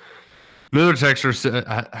all. Another texter said,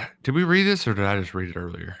 did we read this or did I just read it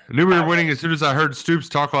earlier? I knew we were winning as soon as I heard Stoops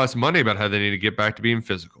talk last Monday about how they need to get back to being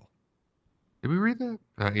physical. Did we read that?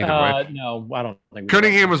 Either way. No, I don't think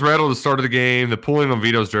Cunningham was rattled at the start of the game, the pulling on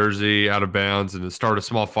Vito's jersey out of bounds and the start of a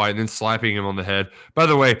small fight and then slapping him on the head. By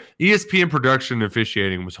the way, ESPN production and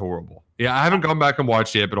officiating was horrible. Yeah, I haven't gone back and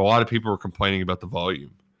watched yet, but a lot of people were complaining about the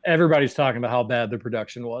volume. Everybody's talking about how bad the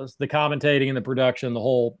production was. The commentating and the production, the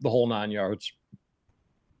whole 9 yards.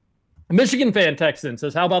 A Michigan fan texts in,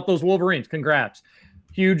 says, how about those Wolverines? Congrats.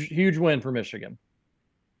 Huge win for Michigan.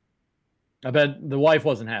 I bet the wife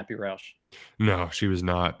wasn't happy, Roush. No, she was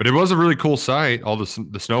not. But it was a really cool sight. All the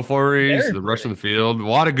snow flurries, the rush on the field, a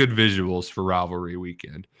lot of good visuals for rivalry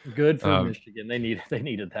weekend. Good for Michigan. They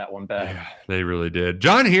needed that one back. Yeah, they really did.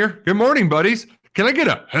 John here. Good morning, buddies. Can I get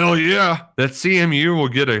a hell yeah? That CMU will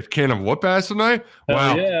get a can of whoop-ass tonight?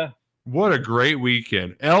 Wow. Yeah. What a great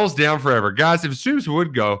weekend. L's down forever. Guys, if Stoops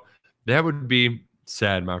would go, that would be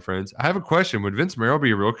sad, my friends. I have a question. Would Vince Merrill be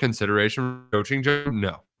a real consideration for coaching job?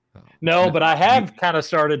 No, but I have kind of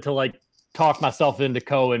started to talk myself into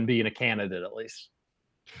Cohen being a candidate at least.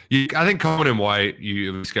 I think Cohen and White, you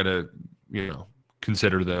at least got to,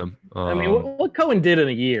 consider them. I mean, what Cohen did in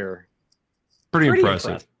a year, pretty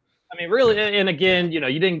impressive. I mean, really, and again, you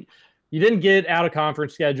didn't get out of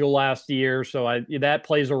conference schedule last year, so that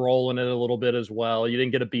plays a role in it a little bit as well. You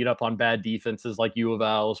didn't get a beat up on bad defenses like U of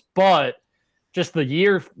L's, but just the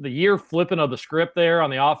year flipping of the script there on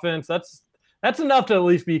the offense, that's enough to at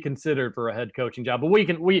least be considered for a head coaching job. But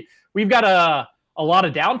we've got a lot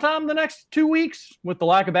of downtime the next 2 weeks with the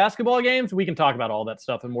lack of basketball games. We can talk about all that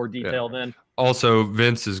stuff in more detail then. Also,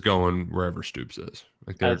 Vince is going wherever Stoops is.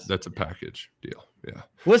 That's a package deal. Yeah.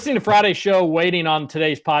 Listening to Friday's show, waiting on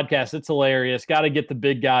today's podcast. It's hilarious. Got to get the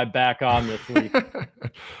big guy back on this week.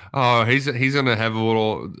 Oh, he's going to have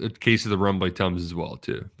a case of the rumbly tums as well,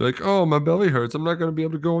 too. Like, oh, my belly hurts. I'm not going to be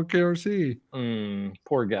able to go on KRC.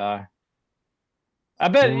 Poor guy. I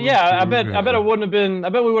bet it wouldn't have been. I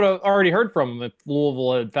bet we would have already heard from him if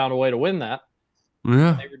Louisville had found a way to win that.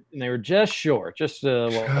 Yeah. They were just short, just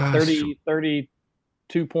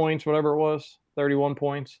 32 points, whatever it was, 31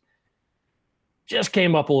 points. Just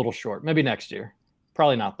came up a little short. Maybe next year.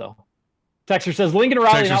 Probably not, though. Texter says, Lincoln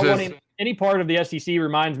Riley not wanting any part of the SEC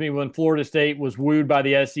reminds me when Florida State was wooed by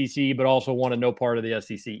the SEC, but also wanted no part of the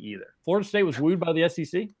SEC either. Florida State was wooed by the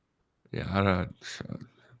SEC? Yeah,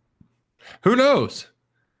 who knows?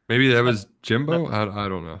 Maybe that was Jimbo? I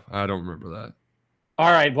don't know. I don't remember that.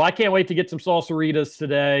 All right. Well, I can't wait to get some salsaritas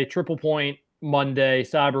today. Triple Point Monday,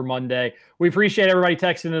 Cyber Monday. We appreciate everybody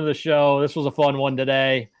texting into the show. This was a fun one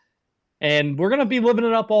today. And we're going to be living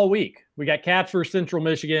it up all week. We got Cats versus Central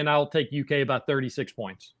Michigan. I'll take UK about 36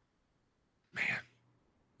 points.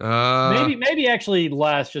 Man. Maybe actually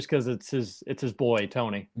less just because it's his boy,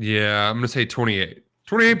 Tony. Yeah, I'm going to say 28.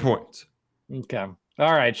 28 points. Okay.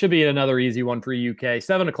 All right. Should be another easy one for UK.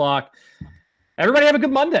 7 o'clock. Everybody have a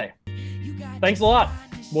good Monday. Thanks a lot.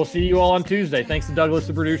 We'll see you all on Tuesday. Thanks to Douglas,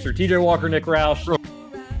 the producer, TJ Walker, Nick Roush.